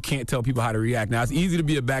himself. Like, you can't tell people how to react. Now, it's easy to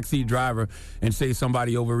be a backseat driver and say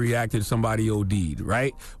somebody overreacted, somebody OD'd,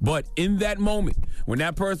 right? But in that moment, when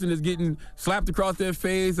that person is getting slapped across their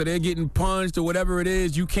face or they're getting punched or whatever it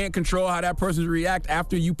is, you can't control how that person react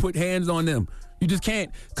after you put hands on them. You just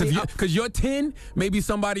can't, because your 10 may be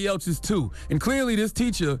somebody else's 2. And clearly this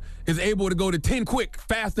teacher is able to go to 10 quick,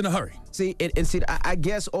 fast, in a hurry. See, and see, I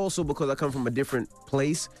guess also because I come from a different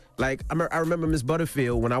place. Like, I remember Miss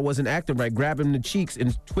Butterfield, when I wasn't acting right, grabbing the cheeks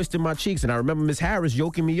and twisting my cheeks. And I remember Miss Harris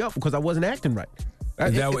yoking me up because I wasn't acting right.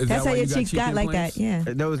 That's how your cheeks got like that, yeah.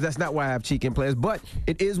 No, that's not why I have cheek implants, but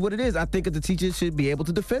it is what it is. I think that the teacher should be able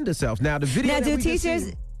to defend herself. Now, the video that we just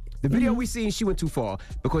seen, the video we seen, she went too far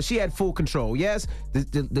because she had full control. Yes,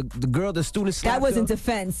 the girl, the student slapped that wasn't her.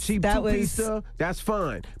 defense. She that two-pieced was her. That's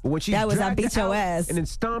fine. But when she that was I dragged beat her your out ass and then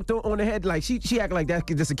stomped her on the head, like she acted like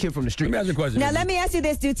that's just a kid from the street. Let me ask you a question. Now let me ask you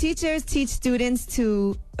this: do teachers teach students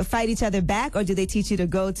to fight each other back, or do they teach you to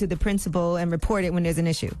go to the principal and report it when there's an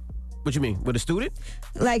issue? What you mean with a student?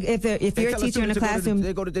 Like if you're a teacher in a classroom,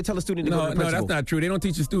 they tell a student to go to the principal. No, that's not true. They don't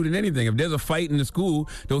teach a student anything. If there's a fight in the school,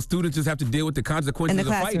 those students just have to deal with the consequences of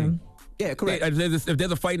fighting. Yeah, correct. If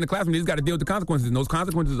there's a fight in the classroom, they just got to deal with the consequences. And those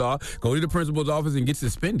consequences are go to the principal's office and get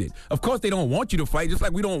suspended. Of course, they don't want you to fight, just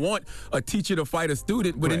like we don't want a teacher to fight a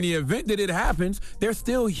student. But in the event that it happens, they're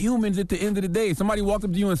still humans at the end of the day. Somebody walks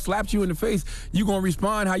up to you and slaps you in the face, you're going to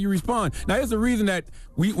respond how you respond. Now, here's the reason that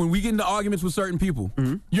when we get into arguments with certain people,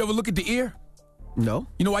 you ever look at the ear? No.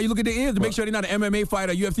 You know why you look at the ears? To make sure they're not an MMA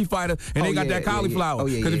fighter, UFC fighter, and they got that cauliflower.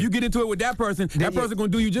 Because if you get into it with that person, that person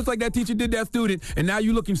going to do you just like that teacher did that student, and now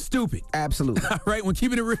you looking stupid. Absolutely. Right? When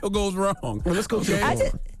keeping it real goes wrong. Well, let's go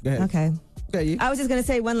to Okay. I was just going to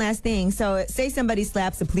say one last thing. So say somebody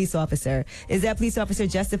slaps a police officer. Is that police officer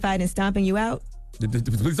justified in stomping you out? The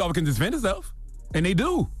police officer can defend himself, and they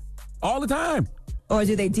do all the time. Or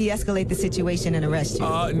do they de-escalate the situation and arrest you?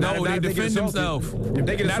 No, they defend themselves. If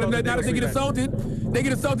they get assaulted, not if they get assaulted,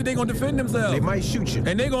 they're going to defend themselves. They might shoot you.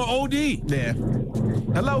 And they're going to OD. Yeah.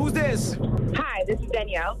 Hello, who's this? Hi, this is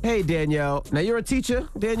Danielle. Hey, Danielle. Now, you're a teacher,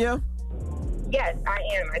 Danielle? Yes, I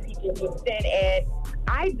am. I teach in Houston, and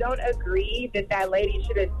I don't agree that lady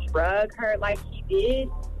should have drugged her like she did,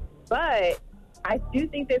 but I do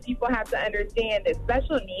think that people have to understand that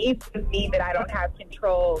special needs doesn't mean that I don't have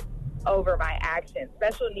control over my actions.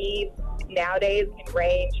 Special needs nowadays can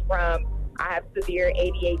range from I have severe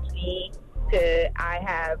ADHD to I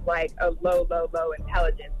have like a low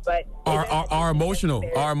intelligence. But our emotional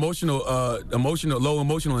low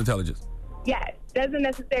emotional intelligence. Yes, but it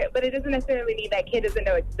doesn't necessarily mean that kid doesn't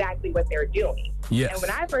know exactly what they're doing. Yes. And when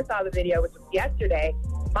I first saw the video, which was yesterday,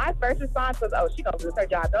 my first response was, "Oh, she gonna lose her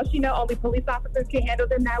job. Don't she know only police officers can handle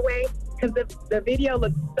them that way?" Because the video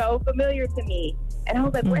looked so familiar to me. And I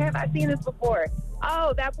was like, where have I seen this before?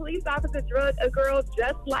 Oh, that police officer drugged a girl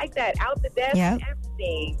just like that, out the desk and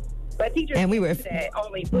everything. But teachers that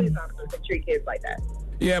only police officers can treat kids like that.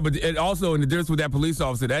 Yeah, but also in the difference with that police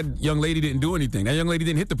officer, that young lady didn't do anything. That young lady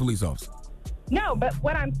didn't hit the police officer. No, but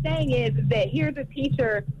what I'm saying is that here's a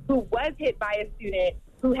teacher who was hit by a student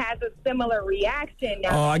who has a similar reaction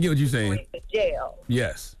now. Oh, I get what you're saying. Going to jail.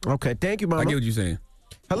 Yes. Okay, thank you, Mama. I get what you're saying.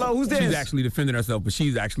 Hello, who's this? She's actually defending herself, but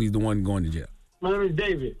she's actually the one going to jail. My name is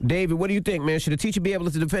David. David, what do you think, man? Should a teacher be able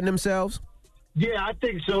to defend themselves? Yeah, I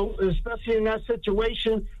think so, especially in that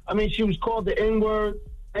situation. I mean, she was called the N-word.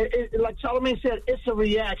 Like Charlamagne said, it's a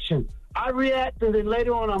reaction. I reacted, and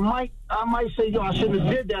later on, I might say, yo, I shouldn't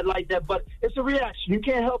have did that like that, but it's a reaction. You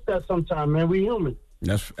can't help that sometimes, man. We're human.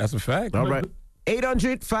 That's a fact. All right.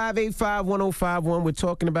 800-585-1051. We're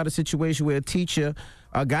talking about a situation where a teacher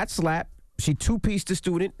got slapped. She two-pieced the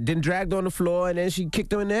student, then dragged her on the floor, and then she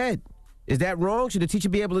kicked her in the head. Is that wrong? Should the teacher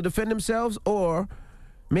be able to defend themselves, or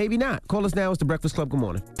maybe not? Call us now. It's The Breakfast Club. Good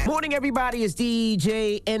morning. Morning, everybody. It's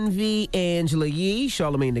DJ Envy, Angela Yee,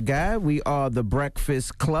 Charlamagne the Guy. We are The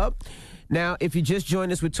Breakfast Club. Now, if you just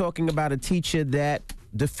joined us, we're talking about a teacher that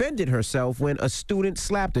defended herself when a student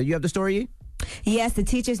slapped her. You have the story, Yee? Yes, the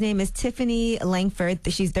teacher's name is Tiffany Langford.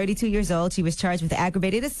 She's 32 years old. She was charged with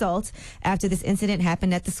aggravated assault after this incident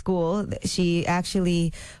happened at the school. She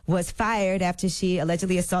actually was fired after she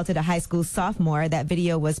allegedly assaulted a high school sophomore. That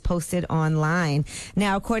video was posted online.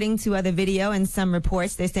 Now, according to other video and some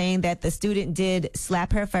reports, they're saying that the student did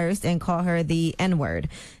slap her first and call her the N-word.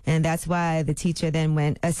 And that's why the teacher then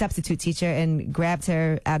went, a substitute teacher, and grabbed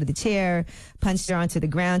her out of the chair, punched her onto the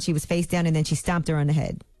ground. She was face down, and then she stomped her on the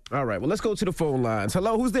head. All right, well, let's go to the phone lines.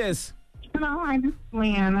 Hello, who's this? Hello, hi, this is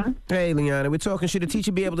Leanna. Hey, Leanna, we're talking, should a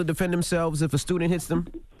teacher be able to defend themselves if a student hits them?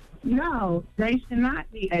 No, they should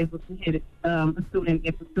not be able to hit a student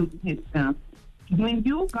if a student hits them. When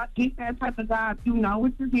you get that type of job, you know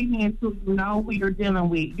what you're getting into, you know who you're dealing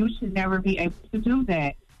with. You should never be able to do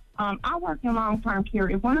that. I work in long-term care.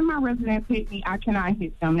 If one of my residents hit me, I cannot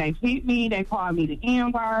hit them. They hit me, they call me the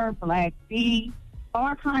N-word, Black B,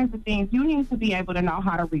 all kinds of things. You need to be able to know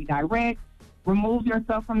how to redirect. remove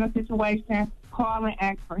yourself from the situation, call and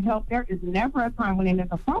ask for help. There is never a time when it is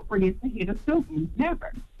appropriate to hit a student.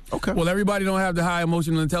 Never. Okay. Well, everybody don't have the high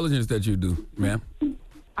emotional intelligence that you do, ma'am.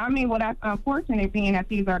 I mean, well, that's unfortunate, being that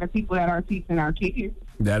these are the people that are teaching our kids.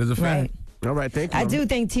 That is a fact. Right. All right, thank you. I do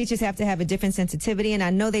think teachers have to have a different sensitivity, and I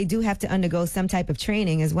know they do have to undergo some type of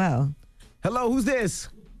training as well. Hello, who's this?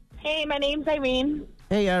 Hey, my name's Irene.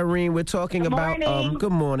 Hey, Irene, we're talking about... morning.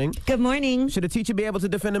 Good morning. Good morning. Should a teacher be able to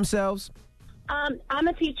defend themselves? I'm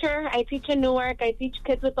a teacher. I teach in Newark. I teach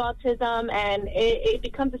kids with autism, and it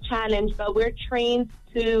becomes a challenge, but we're trained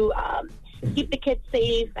to keep the kids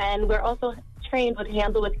safe, and we're also trained with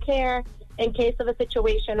handle with care in case of a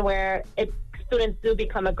situation where students do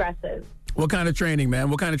become aggressive. What kind of training, man?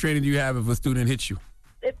 What kind of training do you have if a student hits you?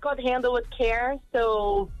 It's called handle with care,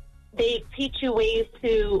 so they teach you ways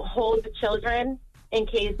to hold the children in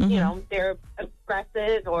case, they're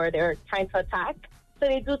aggressive or they're trying to attack. So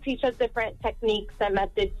they do teach us different techniques and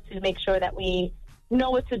methods to make sure that we know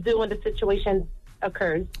what to do when the situation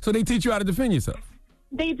occurs. So they teach you how to defend yourself?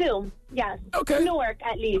 They do, yes. Okay. In Newark,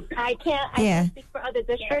 at least. I can't speak for other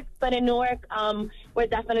districts, but in Newark, we're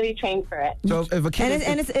definitely trained for it. So if a kid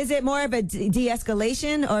is it more of a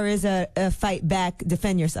de-escalation, or is a fight back,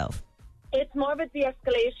 defend yourself? It's more of a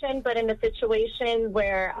de-escalation, but in a situation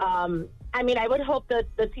where, I would hope that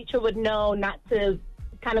the teacher would know not to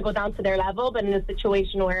kind of go down to their level, but in a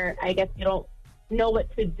situation where I guess you don't know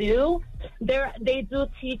what to do, they do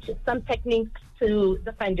teach some techniques to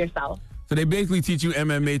defend yourself. So they basically teach you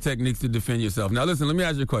MMA techniques to defend yourself. Now, listen, let me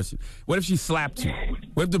ask you a question. What if she slapped you?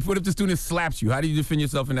 What if the student slaps you? How do you defend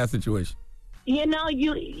yourself in that situation?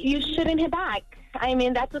 You shouldn't hit back. I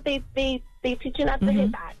mean, that's what they teach you not to hit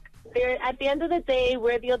back. At the end of the day,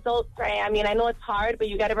 we're the adults, right? I mean, I know it's hard, but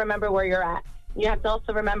you got to remember where you're at. You have to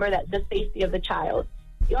also remember that the safety of the child.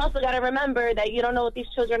 You also got to remember that you don't know what these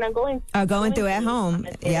children are going through at home.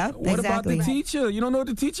 Yeah, What about the teacher? You don't know what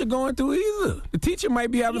the teacher going through either. The teacher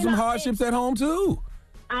might be having some hardships at home too.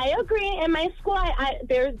 I agree. In my school,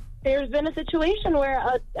 there's been a situation where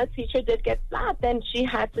a teacher did get slapped, and she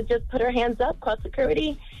had to just put her hands up, call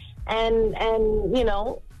security, and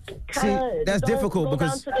that's difficult go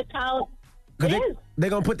because down to the child. They're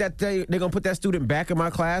gonna put that student back in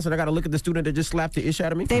my class, and I got to look at the student that just slapped the ish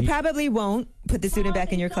out of me. They probably won't put the student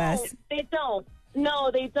back in your class. They don't.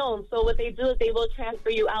 No, they don't. So what they do is they will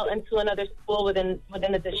transfer you out into another school within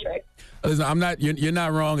the district. Listen, you're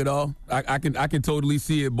not wrong at all. I can totally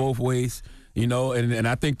see it both ways. And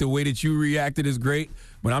I think the way that you reacted is great.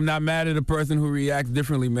 But I'm not mad at a person who reacts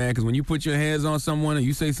differently, man, because when you put your hands on someone and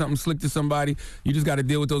you say something slick to somebody, you just got to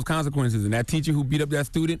deal with those consequences. And that teacher who beat up that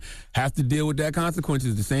student has to deal with that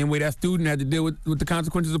consequences the same way that student had to deal with the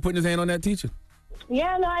consequences of putting his hand on that teacher.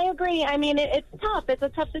 Yeah, no, I agree. I mean, it's tough. It's a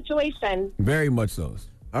tough situation. Very much so.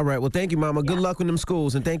 All right. Well, thank you, Mama. Good luck with them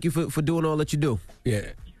schools, and thank you for doing all that you do.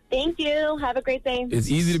 Yeah. Thank you. Have a great day. It's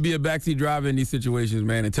easy to be a backseat driver in these situations,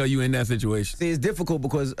 man, until you're in that situation. See, it's difficult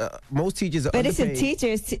because most teachers are But underpaid. it's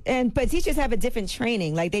the teachers, but teachers have a different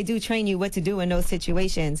training. Like, they do train you what to do in those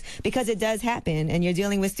situations, because it does happen. And you're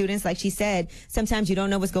dealing with students, like she said, sometimes you don't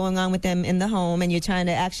know what's going on with them in the home, and you're trying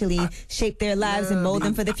to actually shape their lives and mold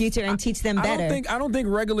them for the future and teach them better. I don't think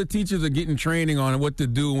regular teachers are getting training on what to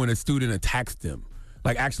do when a student attacks them.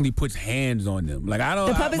 Like, actually puts hands on them. Like, I don't.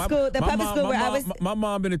 The public school where I was. My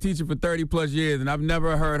mom been a teacher for 30 plus years, and I've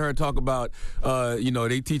never heard her talk about,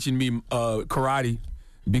 they teaching me karate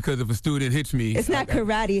because if a student hits me. It's not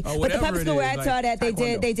karate, but the public school where I taught at,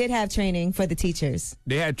 they did have training for the teachers.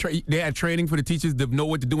 They had training for the teachers to know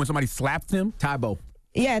what to do when somebody slaps them. Taibo.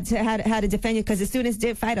 Yeah, how to defend you, because the students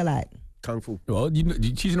did fight a lot. Kung Fu. Well, you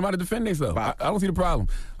teaching them how to defend themselves. I don't see the problem.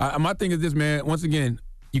 My thing is this, man. Once again,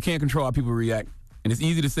 you can't control how people react. And it's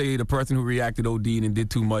easy to say the person who reacted OD'd and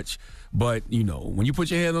did too much. But, when you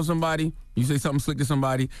put your hands on somebody, you say something slick to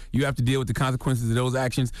somebody, you have to deal with the consequences of those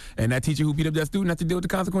actions. And that teacher who beat up that student has to deal with the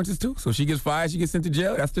consequences too. So she gets fired, she gets sent to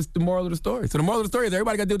jail. That's just the moral of the story. So the moral of the story is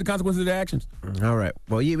everybody got to deal with the consequences of their actions. All right.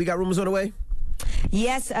 Well, yeah, we got rumors on the way.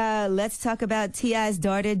 Yes, let's talk about T.I.'s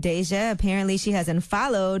daughter, Deja. Apparently she has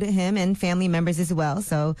unfollowed him and family members as well.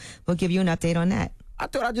 So we'll give you an update on that. I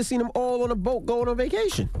thought I just seen them all on a boat going on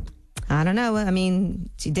vacation. I don't know. I mean,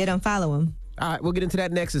 she did unfollow him. All right, we'll get into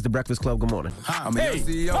that next. It's the Breakfast Club. Good morning. I'm your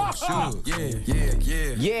CEO.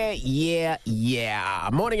 Sure. Yeah.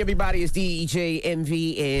 Morning, everybody. It's DJ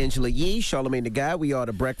NV, Angela Yee, Charlamagne the Guy. We are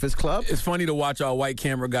the Breakfast Club. It's funny to watch our white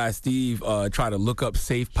camera guy, Steve, try to look up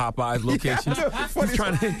safe Popeyes locations. He's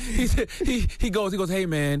trying to, he goes, hey,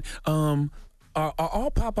 man, are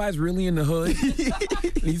all Popeyes really in the hood?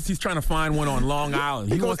 he's trying to find one on Long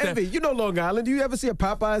Island. He goes, Envy, you know Long Island. Do you ever see a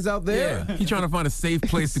Popeyes out there? Yeah, he's trying to find a safe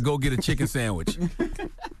place to go get a chicken sandwich.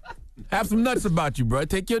 Have some nuts about you, bro.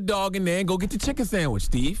 Take your dog in there and go get the chicken sandwich,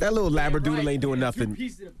 Steve. That little Labradoodle ain't doing nothing.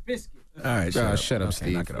 Piece of biscuit. All right, shut up, Okay,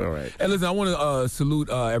 Steve. knock it off. All right. Hey, listen, I want to salute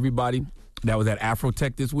everybody that was at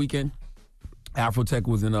Afrotech this weekend. Afrotech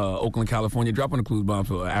was in Oakland, California. Dropping a clues bomb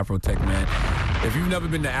for Afrotech, man. If you've never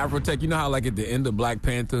been to Afrotech, you know how like at the end of Black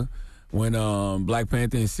Panther, when Black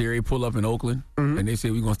Panther and Siri pull up in Oakland, and they say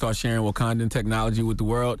we're going to start sharing Wakandan technology with the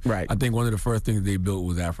world. Right. I think one of the first things they built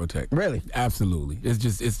was Afrotech. Really? Absolutely. It's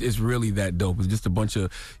just it's really that dope. It's just a bunch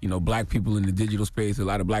of black people in the digital space, a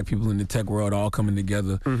lot of black people in the tech world, all coming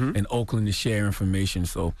together in Oakland to share information.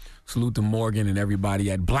 So salute to Morgan and everybody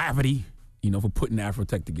at Blavity, for putting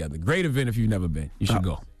Afrotech together. Great event if you've never been. You should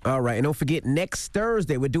go. All right, and don't forget, next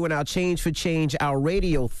Thursday, we're doing our Change for Change, our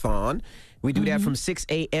radiothon. We do that from 6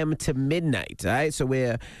 a.m. to midnight, all right? So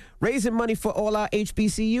we're raising money for all our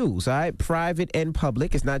HBCUs, all right? Private and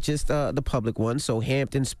public. It's not just the public ones. So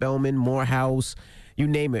Hampton, Spelman, Morehouse, you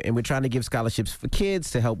name it. And we're trying to give scholarships for kids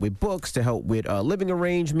to help with books, to help with living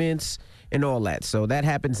arrangements and all that. So that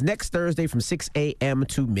happens next Thursday from 6 a.m.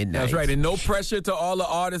 to midnight. That's right. And no pressure to all the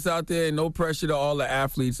artists out there, no pressure to all the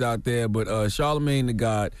athletes out there. But Charlamagne the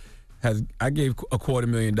God I gave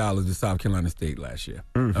 $250,000 to South Carolina State last year.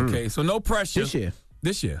 Okay, so no pressure.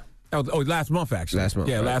 This year. That was, last month, actually. Last month.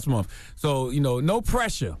 Yeah, right. last month. So, no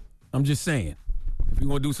pressure. I'm just saying. If you're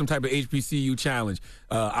going to do some type of HBCU challenge,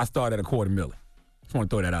 I start at $250,000. Just want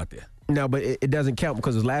to throw that out there. No, but it doesn't count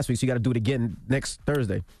because it was last week, so you got to do it again next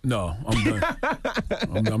Thursday. No, I'm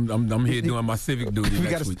done. I'm here doing my civic duty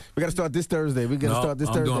next week. We got to start this Thursday. We got to start this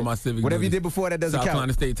Thursday. I'm doing my civic Whatever duty. you did before, that doesn't South count.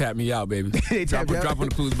 Carolina State tapped me out, baby. They tapped you out? Drop on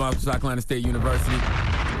the clues bomb for South Carolina State University.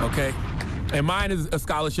 Okay? And mine is a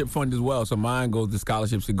scholarship fund as well. So mine goes to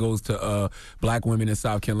scholarships. It goes to black women in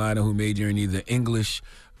South Carolina who major in either English,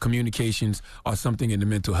 communications, or something in the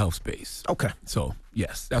mental health space. Okay. So,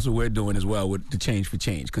 yes, that's what we're doing as well with the Change for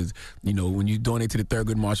Change. Because, when you donate to the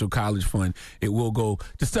Thurgood Marshall College Fund, it will go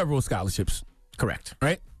to several scholarships. Correct.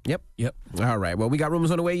 Right? Yep. Yep. All right. Well, we got rumors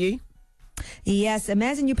on the way, Yee? Yes,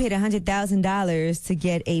 imagine you paid $100,000 to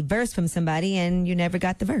get a verse from somebody and you never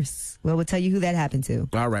got the verse. Well, we'll tell you who that happened to.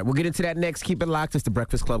 All right, we'll get into that next. Keep it locked. It's the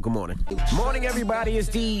Breakfast Club. Good morning. Morning, everybody. It's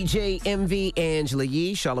DJ MV, Angela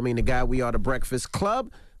Yee, Charlamagne the Guy. We are the Breakfast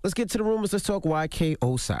Club. Let's get to the rumors. Let's talk YK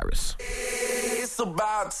Osiris. It's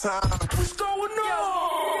about time. What's going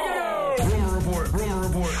on? Rumor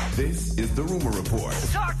report. This is the Rumor Report.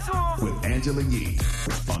 Talk to him. With Angela Yee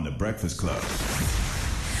on the Breakfast Club.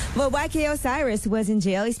 Well, YK Osiris was in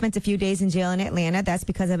jail. He spent a few days in jail in Atlanta. That's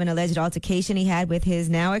because of an alleged altercation he had with his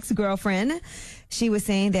now ex-girlfriend. She was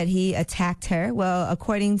saying that he attacked her. Well,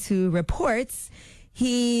 according to reports,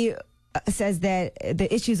 he says that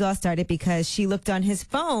the issues all started because she looked on his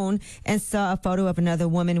phone and saw a photo of another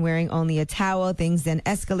woman wearing only a towel. Things then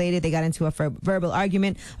escalated. They got into a verbal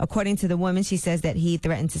argument. According to the woman, she says that he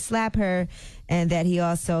threatened to slap her and that he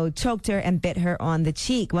also choked her and bit her on the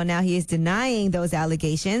cheek. Well, now he is denying those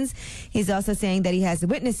allegations. He's also saying that he has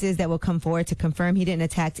witnesses that will come forward to confirm he didn't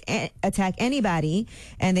attack anybody.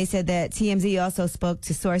 And they said that TMZ also spoke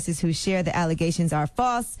to sources who share the allegations are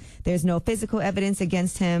false. There's no physical evidence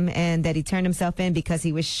against him, and that he turned himself in because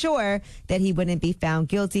he was sure that he wouldn't be found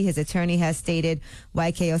guilty. His attorney has stated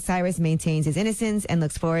YK Osiris maintains his innocence and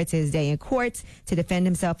looks forward to his day in court to defend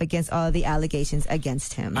himself against all of the allegations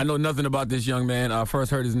against him. I know nothing about this young man. I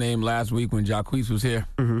first heard his name last week when Jacquees was here,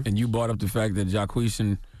 and you brought up the fact that Jacquees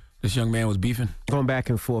and this young man was beefing. Going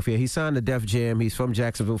back and forth, yeah. He signed to Def Jam. He's from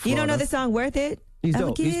Jacksonville, Florida. You don't know the song Worth It? He's I will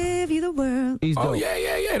dope. give you the world. He's dope. Oh,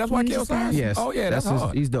 yeah. That's YK Osiris? Yes. Oh, yeah, that's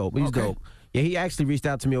hard. He's dope. He's dope. Yeah, he actually reached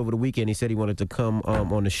out to me over the weekend. He said he wanted to come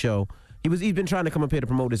on the show. He's been trying to come up here to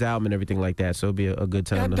promote his album and everything like that, so it'll be a good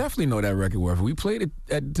time. Yeah, I definitely know that record worth. We played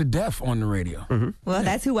it to death on the radio. Well,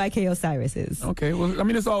 that's who YK Osiris is. Okay, well, I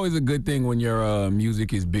mean, it's always a good thing when your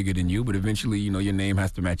music is bigger than you, but eventually, your name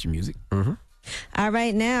has to match your music. All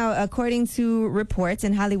right, now, according to reports,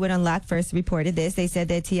 and Hollywood Unlocked first reported this, they said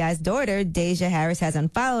that T.I.'s daughter, Deja Harris, has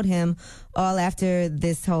unfollowed him all after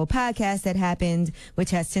this whole podcast that happened,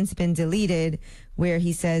 which has since been deleted, where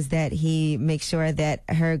he says that he makes sure that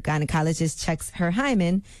her gynecologist checks her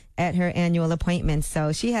hymen at her annual appointments.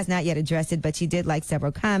 So she has not yet addressed it, but she did like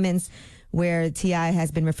several comments where T.I.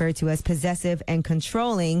 has been referred to as possessive and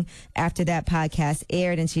controlling after that podcast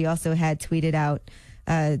aired. And she also had tweeted out,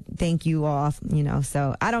 thank you all,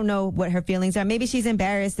 so I don't know what her feelings are. Maybe she's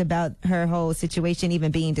embarrassed about her whole situation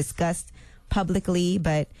even being discussed publicly,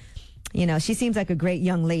 but you know, she seems like a great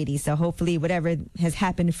young lady. So hopefully whatever has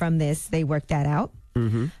happened from this, they work that out.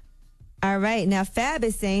 Mm-hmm. All right. Now, Fab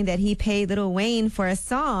is saying that he paid Lil Wayne for a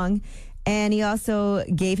song, and he also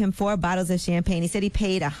gave him 4 bottles of champagne. He said he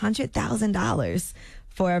paid $100,000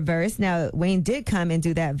 for a verse. Now, Wayne did come and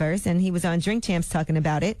do that verse, and he was on Drink Champs talking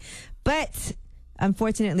about it. But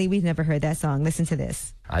unfortunately, we've never heard that song. Listen to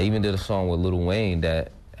this. I even did a song with Lil Wayne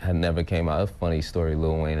that had never came out. A funny story,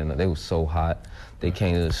 Lil Wayne, and they were so hot. They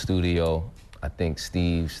came to the studio. I think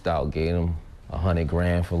Steve Stout gave them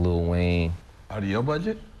 $100,000 for Lil Wayne. Out of your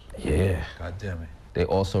budget? Yeah. God damn it. They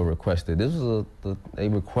also requested, they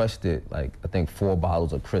requested, like, I think 4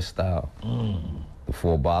 bottles of Cristal. The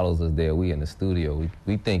 4 bottles is there. We in the studio.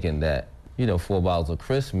 We thinking that, you know, 4 bottles of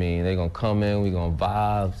Chris mean they gonna come in, we gonna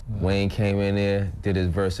vibe. Wayne came in there, did his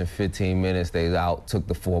verse in 15 minutes, they out, took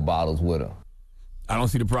the 4 bottles with him. I don't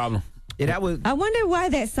see the problem. Yeah, that was. I wonder why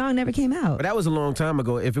that song never came out. But that was a long time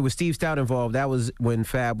ago. If it was Steve Stout involved, that was when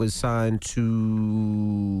Fab was signed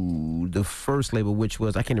to the first label, which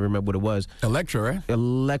was, I can't even remember what it was. Elektra, right?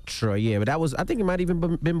 Elektra, yeah. But that was, I think it might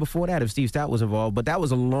even been before that if Steve Stout was involved. But that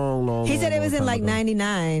was a long He said it was in like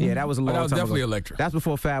 99. Yeah, that was a long time ago. That was definitely Elektra. That's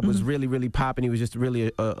before Fab was really, really popping. He was just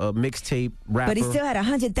really a mixtape rapper. But he still had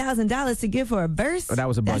 $100,000 to give for a verse. That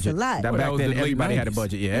was a budget. That's a lot. Back then, everybody had a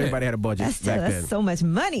budget. Yeah, everybody had a budget back then. That's so much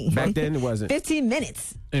money. Back then, it wasn't. 15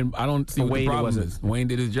 minutes. And I don't see what the problem is. Wayne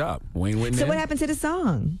did his job. Wayne went in So there. what happened to the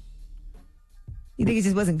song? You think it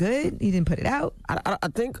just wasn't good? He didn't put it out? I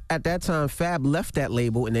think at that time Fab left that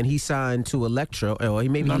label and then he signed to Elektra. Or he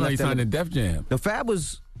signed to Def Jam. The Fab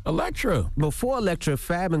was Elektra. Before Elektra,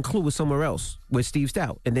 Fab and Clue was somewhere else with Steve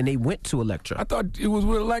Stout, and then they went to Elektra. I thought it was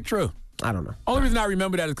with Elektra. I don't know. Only reason I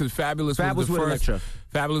remember that is because Fabulous was the with first. Elektra.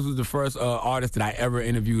 Fabulous was the first artist that I ever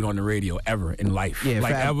interviewed on the radio ever in life. Yeah,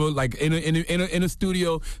 like Fab- ever, like in a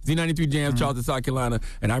studio, Z93 Jams, Charleston, South Carolina,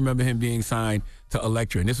 and I remember him being signed to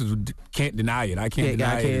Elektra. And this was Can't Deny It. I can't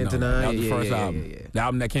deny it. Can't Deny That was It. the first album. The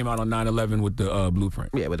album that came out on 9/11 with the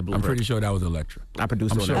Blueprint. Yeah, with the Blueprint. I'm pretty sure that was Elektra. I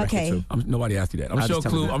produced I'm on sure, that record, too. Nobody asked you that. I'll just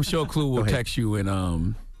tell me that. I'm sure Clue will Go ahead. text you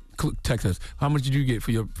and text us. How much did you get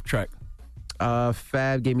for your track?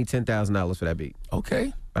 Fab gave me $10,000 for that beat.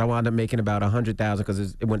 Okay. But I wound up making about $100,000 because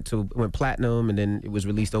it went platinum and then it was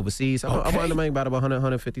released overseas. I wound up making about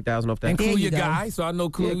 $150,000 off that. And Clue your guy, so I know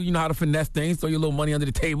Clue, you know how to finesse things, throw your little money under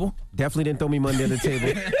the table. Definitely didn't throw me money under the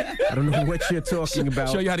table. I don't know what you're talking about.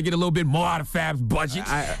 Show you how to get a little bit more out of Fab's budget.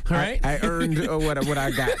 I earned what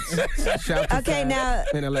I got. Shout to Okay, Fab now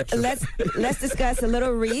and Elektra. let's discuss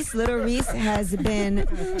Little Reese. Little Reese has been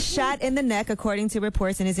shot in the neck, according to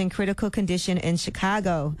reports, and is in critical condition in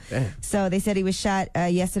Chicago. Damn. So they said he was shot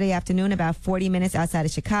yesterday afternoon, about 40 minutes outside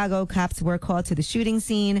of Chicago. Cops were called to the shooting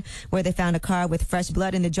scene, where they found a car with fresh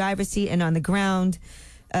blood in the driver's seat and on the ground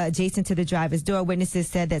adjacent to the driver's door. Witnesses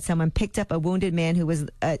said that someone picked up a wounded man who was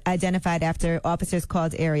identified after officers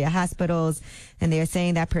called area hospitals, and they are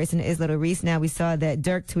saying that person is Little Reese. Now, we saw that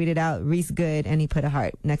Dirk tweeted out Reese good, and he put a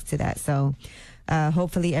heart next to that. So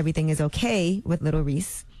hopefully everything is okay with Little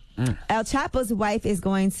Reese. El Chapo's wife is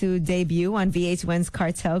going to debut on VH1's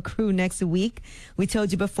Cartel Crew next week. We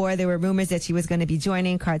told you before there were rumors that she was going to be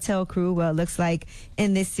joining Cartel Crew. Well, it looks like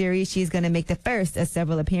in this series she's going to make the first of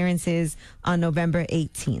several appearances on November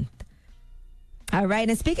 18th. All right,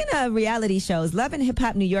 and speaking of reality shows, Love and Hip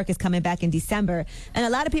Hop New York is coming back in December, and a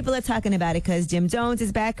lot of people are talking about it because Jim Jones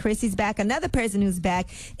is back, Chrissy's back. Another person who's back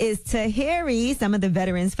is Tahiri, some of the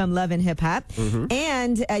veterans from Love and Hip Hop.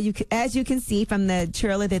 And as you can see from the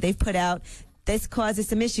trailer that they've put out, this causes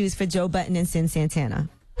some issues for Joe Budden and Sin Santana.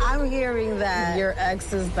 I'm hearing that your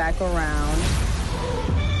ex is back around.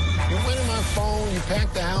 You went in my phone, you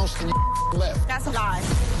packed the house, and you left. That's a lie.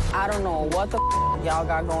 I don't know what the y'all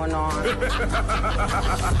got going on.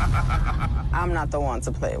 I'm not the one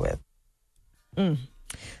to play with.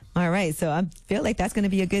 All right, so I feel like that's going to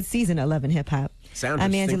be a good season of Love and Hip Hop. Sounds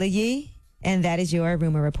I'm interesting. Angela Yee, and that is your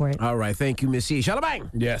rumor report. All right, thank you, Miss Yee. Charlamagne.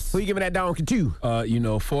 Yes. Who you giving that donkey to?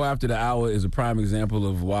 4 after the hour is a prime example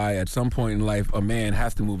of why at some point in life a man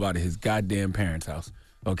has to move out of his goddamn parents' house.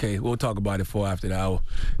 Okay, we'll talk about it 4 after the hour.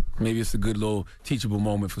 Maybe it's a good little teachable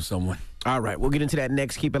moment for someone. All right, we'll get into that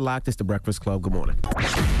next. Keep it locked. It's The Breakfast Club. Good morning.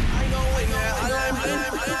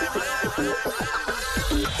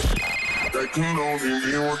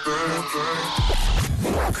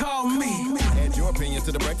 Call me. Add your opinion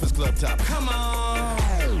to the Breakfast Club topic. Come on.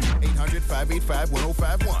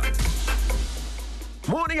 800-585-1051.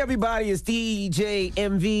 Morning, everybody. It's DJ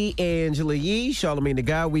MV, Angela Yee, Charlamagne the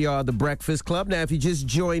Guy. We are The Breakfast Club. Now, if you just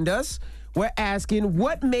joined us, we're asking,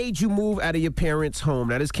 what made you move out of your parents' home?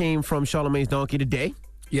 Now, this came from Charlamagne's Donkey today.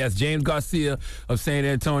 Yes, James Garcia of San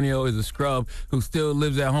Antonio is a scrub who still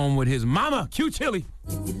lives at home with his mama. Cue Chili.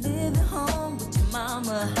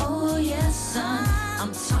 Oh, yes, son,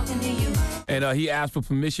 I'm talking to you. And he asked for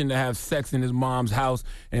permission to have sex in his mom's house.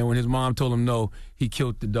 And when his mom told him no, he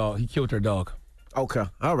killed the dog. He killed her dog. Okay.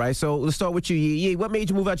 All right. So let's start with you, Yee. What made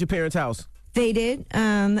you move out your parents' house? They did.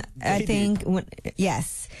 I think,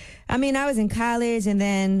 yes. I mean, I was in college, and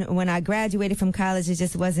then when I graduated from college, it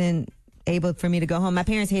just wasn't able for me to go home. My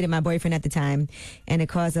parents hated my boyfriend at the time, and it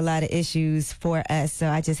caused a lot of issues for us, so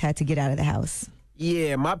I just had to get out of the house.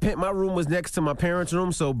 Yeah, my room was next to my parents'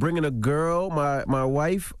 room, so bringing a girl, my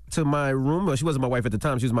wife, to my room, well, she wasn't my wife at the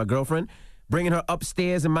time, she was my girlfriend, bringing her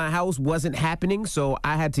upstairs in my house wasn't happening, so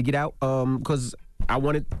I had to get out because I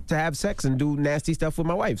wanted to have sex and do nasty stuff with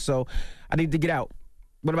my wife, so I needed to get out.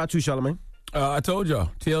 What about you, Charlamagne? I told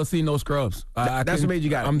y'all, TLC, no scrubs. That's what made you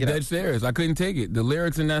got it. I'm Get dead out. serious. I couldn't take it. The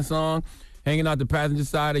lyrics in that song, hanging out the passenger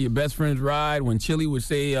side of your best friend's ride, when Chili would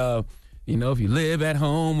say, you know, if you live at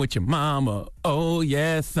home with your mama, oh,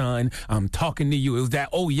 yes, son, I'm talking to you. It was that,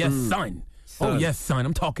 oh, yes, son. Oh, yes, son,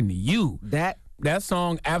 I'm talking to you. That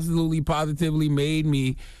song absolutely, positively made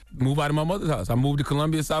me move out of my mother's house. I moved to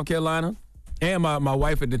Columbia, South Carolina, and my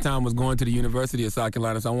wife at the time was going to the University of South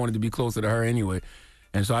Carolina, so I wanted to be closer to her anyway.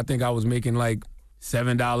 And so I think I was making like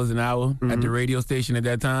 $7 an hour at the radio station at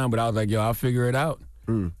that time, but I was like, yo, I'll figure it out.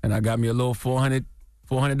 And I got me a little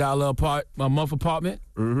 $400 a month apartment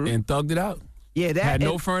and thugged it out. Yeah, that had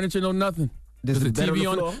no furniture, no nothing. Just a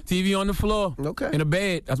TV on the floor. Okay. And a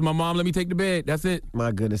bed. That's my mom. Let me take the bed. That's it.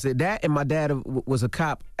 My goodness. That and my dad was a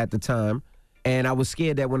cop at the time, and I was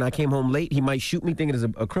scared that when I came home late, he might shoot me thinking it's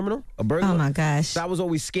a criminal, a burglar. Oh, my gosh. So I was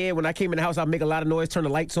always scared. When I came in the house, I'd make a lot of noise, turn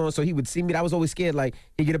the lights on so he would see me. I was always scared, like,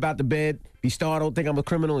 he'd get up out the bed, be startled, think I'm a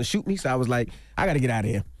criminal, and shoot me. So I was like, I got to get out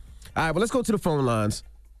of here. All right, well, let's go to the phone lines.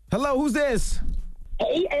 Hello, who's this?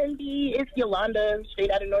 Hey, Andy, it's Yolanda,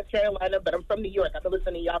 straight out of North Carolina, but I'm from New York. I've been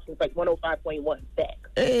listening to y'all since like 105.1 back.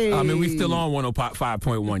 Hey. I mean, we still on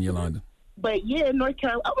 105.1, Yolanda. But yeah, North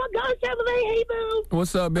Carolina. Oh my gosh, Chevrolet, hey boo.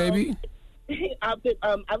 What's up, baby? I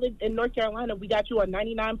live in North Carolina. We got you on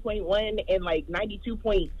 99.1 and like 92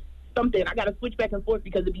 point something. I got to switch back and forth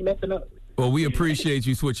because it be messing up. Well, we appreciate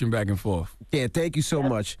you switching back and forth. Yeah, thank you so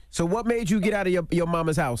much. So what made you get out of your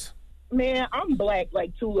mama's house? Man, I'm black,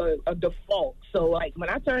 like, to a default. So, like, when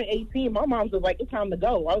I turned 18, my mom was like, it's time to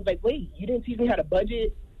go. I was like, wait, you didn't teach me how to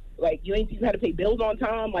budget? Like, you ain't teach me how to pay bills on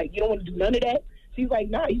time? Like, you don't want to do none of that? She's like,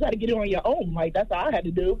 nah, you got to get it on your own. Like, that's all I had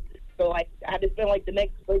to do. So, like, I had to spend, like, the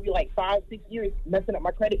next maybe, like, 5-6 years messing up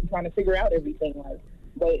my credit and trying to figure out everything. Like,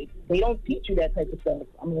 but they don't teach you that type of stuff.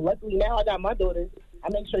 I mean, luckily now I got my daughter. I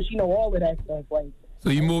make sure she know all of that stuff. Like, so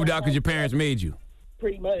you moved out because your parents made you?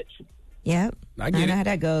 Pretty much. Yep. I get know it. how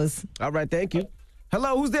that goes. All right, thank you.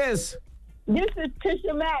 Hello, who's this? This is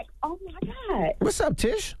Tisha Mack. Oh, my God. What's up,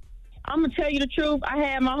 Tish? I'm going to tell you the truth. I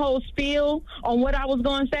had my whole spiel on what I was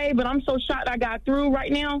going to say, but I'm so shocked I got through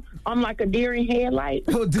right now. I'm like a deer in headlights.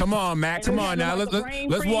 Come on, Mac. Come on now.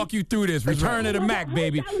 Let's walk you through this. Return of the Mac,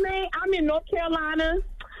 baby. I'm in North Carolina.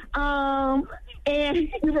 And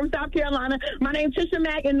you're from South Carolina. My name's Tisha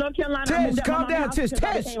Mack in North Carolina. Tish, calm down, Tish.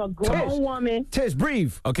 I became a grown woman. Tish,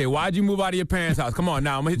 breathe. Okay, why'd you move out of your parents' house? Come on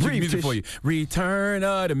now. I'm going to hit your music for you. Return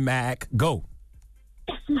of the Mac. Go.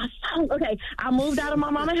 That's my song. Okay, I moved out of my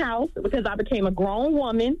mama's house because I became a grown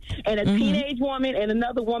woman and a teenage woman and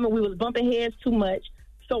another woman. We was bumping heads too much.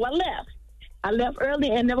 So I left. I left early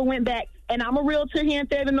and never went back. And I'm a realtor here in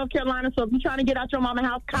Fayetteville, North Carolina. So if you're trying to get out your mama's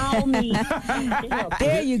house, call me.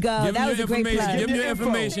 There you go. Give That me was your a great information. plug. Give me your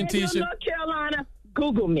information, Fayetteville, Tisha. North Carolina,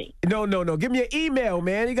 Google me. No. Give me your email,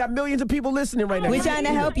 man. You got millions of people listening right now. We're trying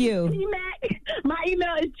to help you. My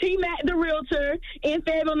email is T-Mac the Realtor in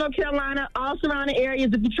Fayetteville, North Carolina, all surrounding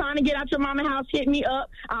areas. If you're trying to get out your mama's house, hit me up.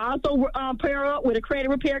 I also pair up with a credit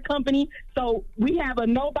repair company. So we have a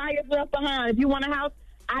no buyers left behind. If you want a house,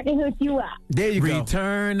 I can hook you up. There you go.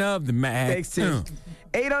 Return of the Mac. Thanks, Tish.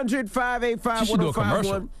 800-585-1051. You should do a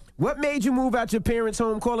commercial. What made you move out your parents'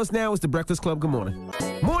 home? Call us now. It's The Breakfast Club. Good morning.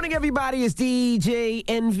 Morning, everybody. It's DJ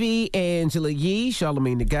Envy, Angela Yee,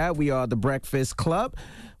 Charlamagne the God. We are The Breakfast Club.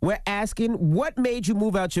 We're asking, what made you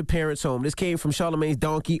move out your parents' home? This came from Charlamagne's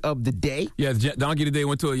Donkey of the Day. Yes, Donkey today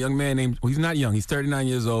went to a young man named, well, he's not young, he's 39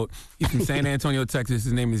 years old. He's from San Antonio, Texas.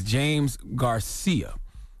 His name is James Garcia.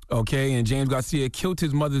 Okay, and James Garcia killed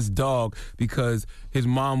his mother's dog because his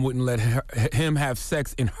mom wouldn't let him have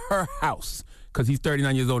sex in her house because he's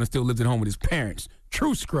 39 years old and still lives at home with his parents.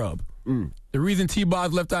 True scrub. The reason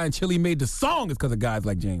T-Bob's Left Eye and Chili made the song is because of guys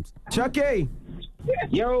like James. Chucky.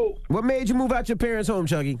 Yo. What made you move out your parents' home,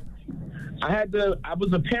 Chucky? I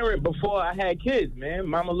was a parent before I had kids, man.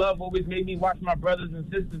 Mama Love always made me watch my brothers and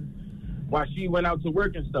sisters while she went out to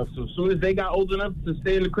work and stuff. So as soon as they got old enough to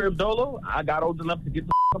stay in the crib dolo, I got old enough to get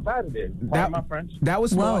the up out of there. Pardon my French. That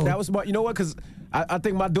was smart. That was smart. You know what? Because I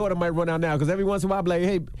think my daughter might run out now. Because every once in a while, I'll be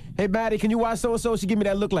like, hey, Maddie, can you watch so-and-so? She give me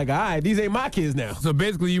that look like, all right, these ain't my kids now. So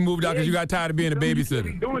basically, you moved out because you got tired of being a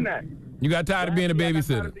babysitter. Doing that. You got tired of being a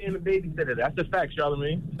babysitter. I got tired of being a babysitter. That's a fact,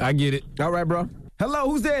 Charlamagne. I get it. All right, bro. Hello,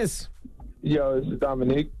 who's this? Yo, this is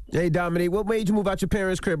Dominique. Hey, Dominique. What made you move out your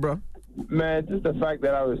parents' crib, bro? Man, just the fact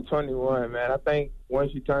that I was 21, man. I think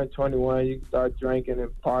once you turn 21, you can start drinking and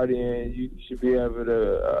partying. You should be able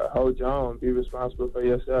to hold your own, be responsible for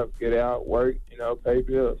yourself, get out, work, pay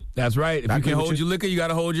bills. That's right. If you can hold your liquor, you got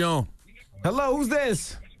to hold your own. Hello, who's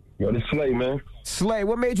this? Yo, this Slay, man. Slay,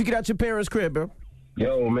 what made you get out your parents' crib, bro?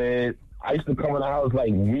 Yo, man, I used to come in the house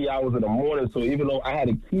like 3 hours in the morning, so even though I had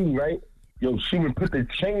a key, right? Yo, she would put the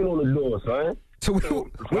chain on the door, son. So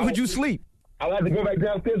where would you sleep? I had to go back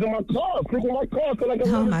downstairs in my car, sleep in my car.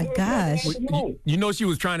 Oh, my gosh. You know she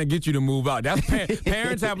was trying to get you to move out. That's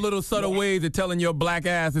parents have little subtle ways of telling your black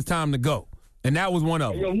ass it's time to go. And that was one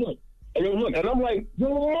of them. Yo, look. And I'm like,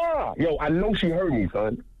 yo, Ma. Yo, I know she heard me,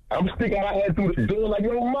 son. I'm sticking my head through the door like,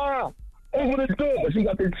 yo, Ma, open the door. But she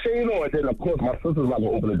got the chain on. And then, of course, my sister's not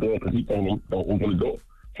going to open the door because he told me don't open the door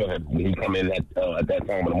for him when he come in at that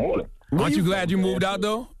time in the morning. Aren't you glad you moved out,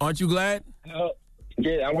 though? Aren't you glad?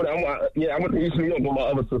 Yeah, I went to East New York with my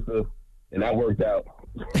other sister, and that worked out.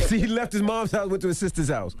 So he left his mom's house, went to his sister's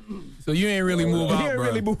house. So you ain't really move out, You ain't bro.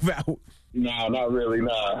 really move out. No, not really,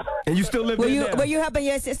 nah. And you still live there now? Were you helping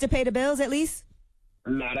your sister pay the bills at least?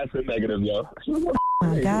 Nah, that's a negative, yo. Oh,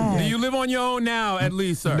 my God. Do you live on your own now, at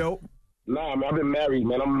least, sir? Nope. Nah, man, I've been married,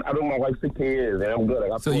 man. I've been with my wife 16 years, and I'm good. I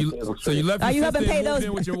got So you left Are you your helping sister pay and moved those?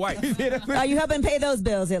 in with your wife. Are you helping pay those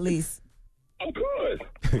bills at least? Of course.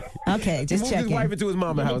 Okay, just he moved checking. his wife into his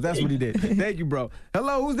mama's house. That's what he did. Thank you, bro.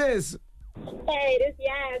 Hello, who's this? Hey, this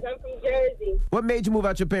Yaz. I'm from Jersey. What made you move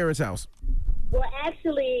out your parents' house? Well,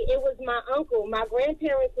 actually, it was my uncle. My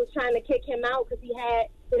grandparents was trying to kick him out because he had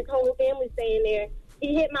his whole family staying there.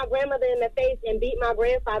 He hit my grandmother in the face and beat my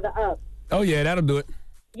grandfather up. Oh, yeah, that'll do it.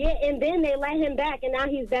 Yeah, and then they let him back, and now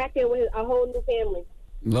he's back there with a whole new family.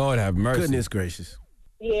 Lord have mercy. Goodness gracious.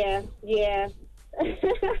 Yeah.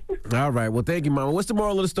 All right. Well, thank you, Mama. What's the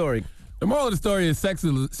moral of the story? The moral of the story is sex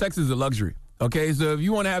is a luxury. Okay, so if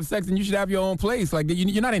you want to have sex, then you should have your own place. Like,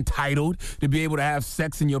 you're not entitled to be able to have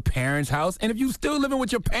sex in your parents' house. And if you're still living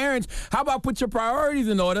with your parents, how about put your priorities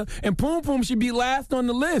in order? And poom poom should be last on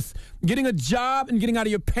the list. Getting a job and getting out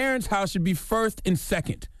of your parents' house should be first and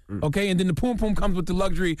second. Okay, and then the poom poom comes with the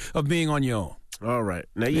luxury of being on your own. All right.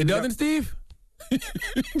 Now It doesn't, Steve?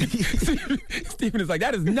 Stephen is like,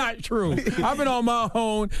 that is not true. I've been on my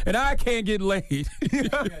own, and I can't get laid. He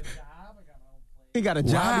got a job. He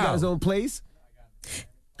got his own place.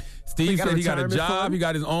 Steve said he got a job, he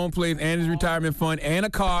got his own place, and his retirement fund, and a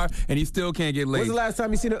car, and he still can't get laid. When's the last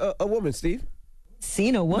time you seen a woman, Steve?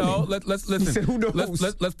 Seen a woman? No, let's listen. He said, who knows?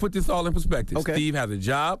 Let's put this all in perspective. Okay. Steve has a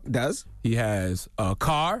job. Does. He has a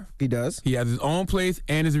car. He does. He has his own place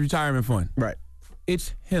and his retirement fund. Right.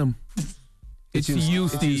 It's him. It's you,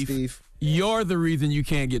 Steve. You're the reason you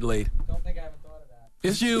can't get laid. Don't think I haven't thought of that.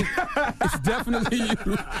 It's you. It's definitely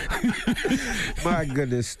you. My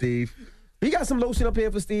goodness, Steve. We got some lotion up here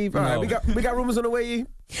for Steve. All right, we got rumors on the way, E?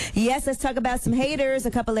 Yes, let's talk about some haters.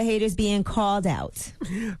 A couple of haters being called out.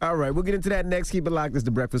 All right, we'll get into that next. Keep it locked. It's The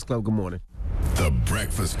Breakfast Club. Good morning. The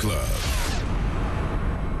Breakfast Club.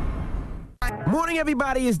 Morning,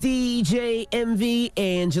 everybody. It's DJ MV,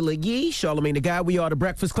 Angela Yee, Charlamagne the Guy. We are The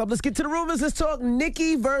Breakfast Club. Let's get to the rumors. Let's talk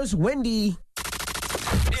Nikki versus Wendy.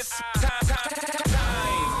 It's time.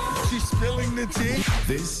 She's spilling the tea.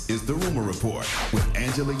 This is The Rumor Report with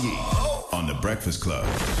Angela Yee on The Breakfast Club.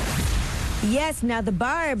 Yes, now the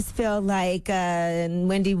Barbs feel like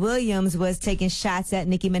Wendy Williams was taking shots at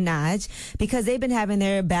Nicki Minaj because they've been having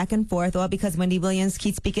their back and forth, or because Wendy Williams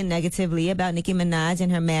keeps speaking negatively about Nicki Minaj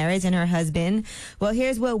and her marriage and her husband. Well,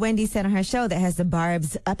 here's what Wendy said on her show that has the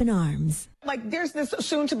Barbs up in arms. Like, there's this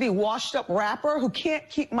soon-to-be washed-up rapper who can't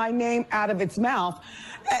keep my name out of its mouth.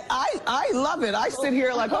 And I love it. I sit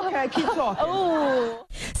here like, okay, keep talking. Oh.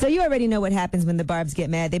 So you already know what happens when the Barbs get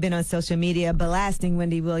mad. They've been on social media blasting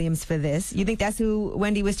Wendy Williams for this. You think that's who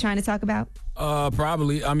Wendy was trying to talk about?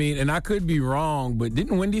 Probably. I mean, and I could be wrong, but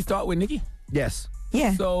didn't Wendy start with Nicki? Yes.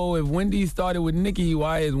 Yeah. So if Wendy started with Nicki,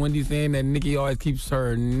 why is Wendy saying that Nicki always keeps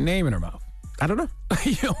her name in her mouth? I don't know.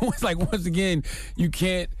 It's like, once again, you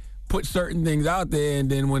can't put certain things out there, and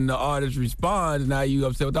then when the artist responds, now you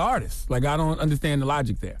upset with the artist. Like, I don't understand the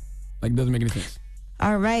logic there. Like, it doesn't make any sense.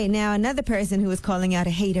 All right, now another person who is calling out a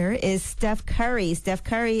hater is Steph Curry. Steph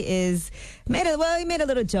Curry made a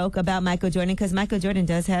little joke about Michael Jordan because Michael Jordan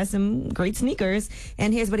does have some great sneakers,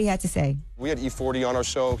 and here's what he had to say. We had E40 on our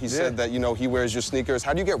show. He said that, he wears your sneakers.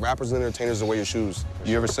 How do you get rappers and entertainers to wear your shoes?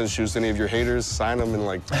 You ever send shoes to any of your haters, sign them,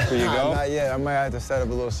 and here you go? Not yet. I might have to set up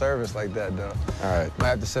a little service like that, though. All right. Might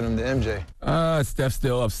have to send them to MJ. Steph's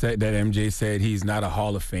still upset that MJ said he's not a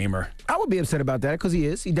Hall of Famer. I would be upset about that because he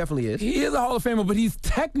is. He definitely is. He is a Hall of Famer, but he's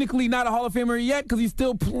technically not a Hall of Famer yet because he's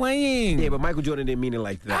still playing. Yeah, but Michael Jordan didn't mean it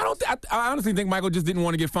like that. I honestly think Michael just didn't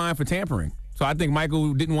want to get fined for tampering. So I think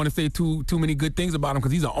Michael didn't want to say too many good things about him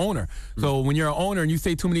because he's an owner. So when you're an owner and you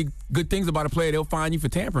say too many good things about a player, they'll fine you for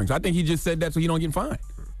tampering. So I think he just said that so you don't get fined.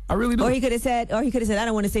 I really do. Or he could have said, I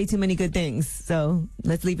don't want to say too many good things. So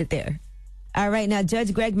let's leave it there. All right, now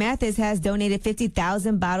Judge Greg Mathis has donated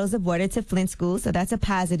 50,000 bottles of water to Flint School, so that's a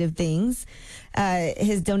positive thing.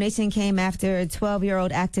 His donation came after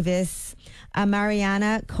 12-year-old activist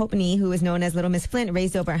Mariana Kopney, who is known as Little Miss Flint,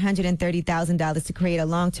 raised over $130,000 to create a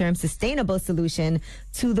long-term sustainable solution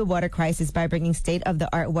to the water crisis by bringing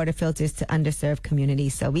state-of-the-art water filters to underserved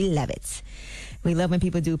communities. So we love it. We love when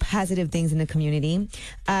people do positive things in the community.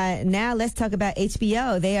 Now let's talk about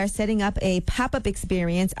HBO. They are setting up a pop-up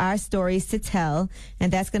experience, Our Stories to Tell,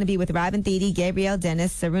 and that's going to be with Robin Thede, Gabrielle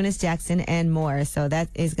Dennis, Sarunas Jackson, and more. So that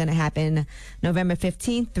is going to happen November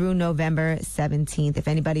 15th through November 17th. If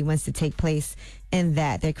anybody wants to take place in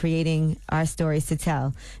that, they're creating Our Stories to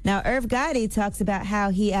Tell. Now, Irv Gotti talks about how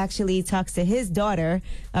he actually talks to his daughter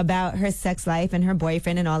about her sex life and her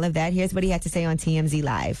boyfriend and all of that. Here's what he had to say on TMZ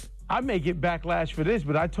Live. I may get backlash for this,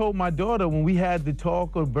 but I told my daughter when we had the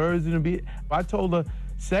talk of birds and the bees, I told her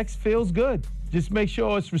sex feels good. Just make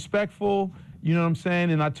sure it's respectful. You know what I'm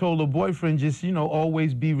saying? And I told her boyfriend, just,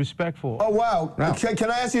 always be respectful. Oh, wow.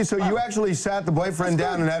 Can I ask you, so you actually sat the boyfriend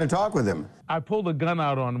down and had a talk with him? I pulled a gun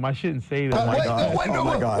out on him. I shouldn't say that. Oh, my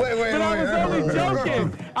God. Wait. But I was only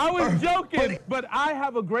joking. I was joking. But I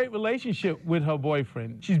have a great relationship with her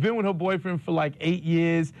boyfriend. She's been with her boyfriend for like 8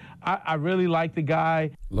 years. I really like the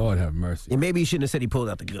guy. Lord have mercy. And maybe he shouldn't have said he pulled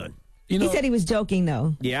out the gun. He said he was joking,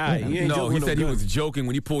 though. Yeah, he said he was joking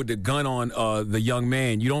when he pulled the gun on the young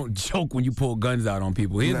man. You don't joke when you pull guns out on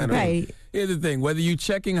people. Here's the thing. Whether you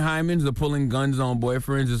checking hymens or pulling guns on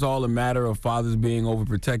boyfriends, it's all a matter of fathers being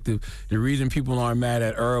overprotective. The reason people aren't mad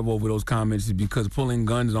at Irv over those comments is because pulling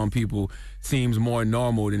guns on people seems more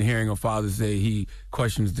normal than hearing a father say he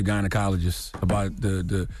questions the gynecologist about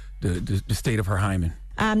the state of her hymen.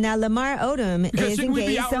 Now, Lamar Odom is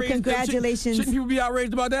engaged, so congratulations. Shouldn't people be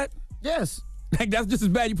outraged about that? Yes. Like, that's just as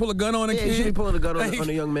bad. You pull a gun on a kid. You shouldn't be pulling a gun on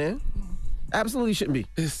a young man. Absolutely shouldn't be.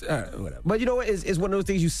 Whatever. But you know what? It's one of those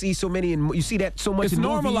things you see so many, and you see that so much. It's in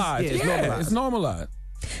normalized. Movies. Yeah, it's normalized.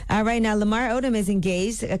 All right, now Lamar Odom is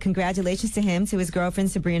engaged. Congratulations to him, to his girlfriend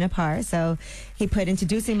Sabrina Parr. So he put,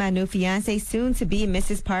 introducing my new fiance, soon to be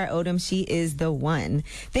Mrs. Parr Odom. She is the one.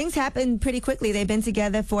 Things happen pretty quickly. They've been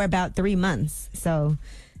together for about 3 months. So,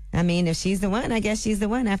 I mean, if she's the one, I guess she's the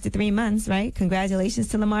one after 3 months, right? Congratulations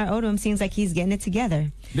to Lamar Odom. Seems like he's getting it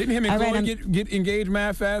together. Didn't him and Chloe get engaged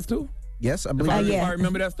mad fast, too? Yes, I believe. If I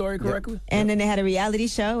remember that story correctly. Yeah. And then they had a reality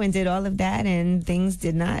show and did all of that, and things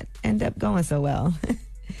did not end up going so well.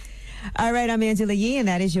 All right, I'm Angela Yee, and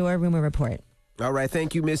that is your Rumor Report. All right,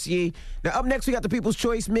 thank you, Miss Yee. Now, up next, we got the People's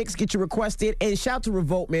Choice Mix. Get your request in. And shout to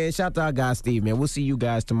Revolt, man. Shout to our guy, Steve, man. We'll see you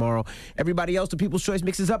guys tomorrow. Everybody else, the People's Choice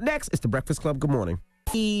Mix is up next. It's The Breakfast Club. Good morning.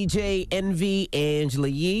 DJ Envy, Angela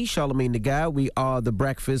Yee, Charlamagne the Guy. We are The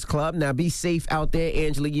Breakfast Club. Now, be safe out there.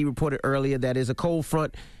 Angela Yee reported earlier that is a cold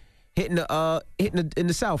front hitting in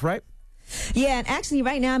the south, right? Yeah, and actually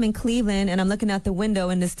right now I'm in Cleveland and I'm looking out the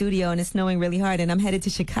window in the studio and it's snowing really hard, and I'm headed to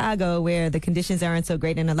Chicago where the conditions aren't so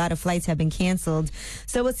great and a lot of flights have been canceled.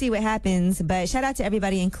 So we'll see what happens. But shout out to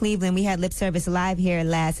everybody in Cleveland. We had lip service live here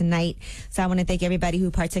last night. So I want to thank everybody who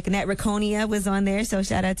partook in that. Raconia was on there. So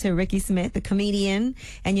shout out to Ricky Smith, the comedian.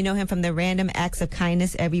 And you know him from the Random Acts of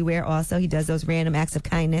Kindness Everywhere also. He does those random acts of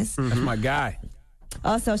kindness. That's my guy.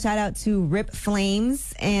 Also, shout out to Rip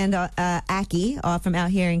Flames and Aki, all from out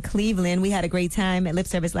here in Cleveland. We had a great time at Lip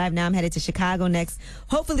Service Live. Now I'm headed to Chicago next.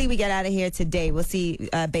 Hopefully we get out of here today. We'll see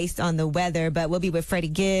based on the weather, but we'll be with Freddie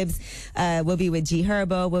Gibbs. We'll be with G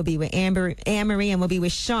Herbo. We'll be with Anne-Marie, and we'll be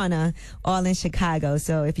with Shauna, all in Chicago.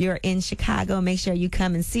 So if you're in Chicago, make sure you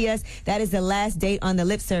come and see us. That is the last date on the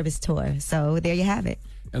Lip Service tour. So there you have it.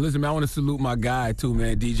 And listen, man, I want to salute my guy, too,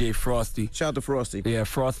 man, DJ Frosty. Shout out to Frosty. Yeah,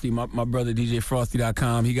 Frosty, my brother,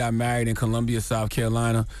 DJFrosty.com. He got married in Columbia, South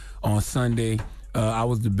Carolina on Sunday. I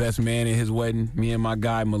was the best man in his wedding, me and my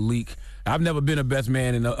guy, Malik. I've never been a best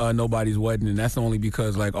man in nobody's wedding, and that's only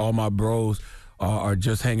because, like, all my bros are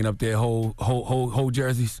just hanging up their whole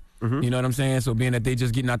jerseys. You know what I'm saying? So being that they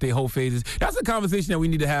just getting out their whole phases, that's a conversation that we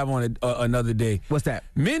need to have on another day. What's that?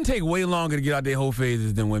 Men take way longer to get out their whole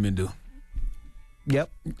phases than women do.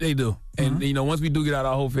 Yep. They do. And, once we do get out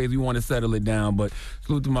our whole phase, we want to settle it down. But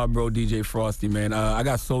salute to my bro, DJ Frosty, man. I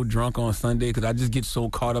got so drunk on Sunday because I just get so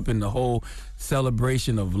caught up in the whole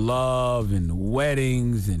celebration of love and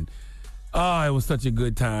weddings. And, it was such a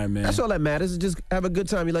good time, man. That's all that matters, is just have a good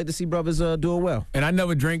time. You like to see brothers doing well. And I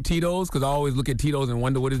never drank Tito's because I always look at Tito's and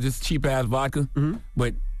wonder what is this cheap-ass vodka.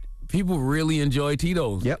 But people really enjoy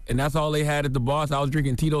Tito's. Yep. And that's all they had at the bar. So I was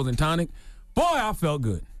drinking Tito's and tonic. Boy, I felt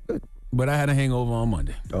good. But I had a hangover on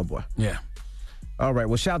Monday. Oh, boy. Yeah. All right.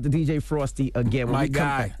 Well, shout out to DJ Frosty again. When My we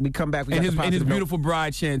guy. Come back. We and got his beautiful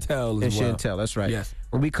bride, Chantel, as well. Chantel, that's right. Yes.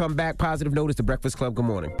 When we come back, positive note is the Breakfast Club. Good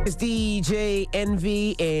morning. It's DJ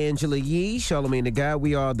Envy, Angela Yee, Charlamagne the Guy.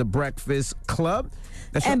 We are the Breakfast Club.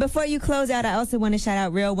 And before you close out, I also want to shout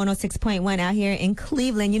out Real 106.1 out here in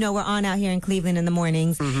Cleveland. You know, we're on out here in Cleveland in the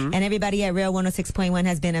mornings. And everybody at Real 106.1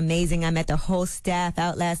 has been amazing. I met the whole staff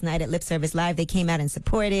out last night at Lip Service Live. They came out and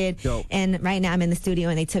supported. Dope. And right now I'm in the studio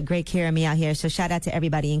and they took great care of me out here. So shout out to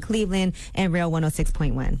everybody in Cleveland and Real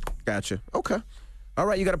 106.1. Gotcha. Okay. All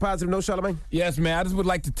right, you got a positive note, Charlamagne? Yes, man. I just would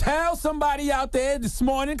like to tell somebody out there this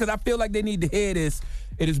morning, because I feel like they need to hear this.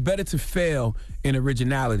 It is better to fail in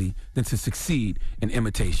originality than to succeed in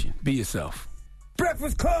imitation. Be yourself.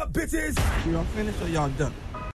 Breakfast Club, bitches. Y'all finished or y'all done?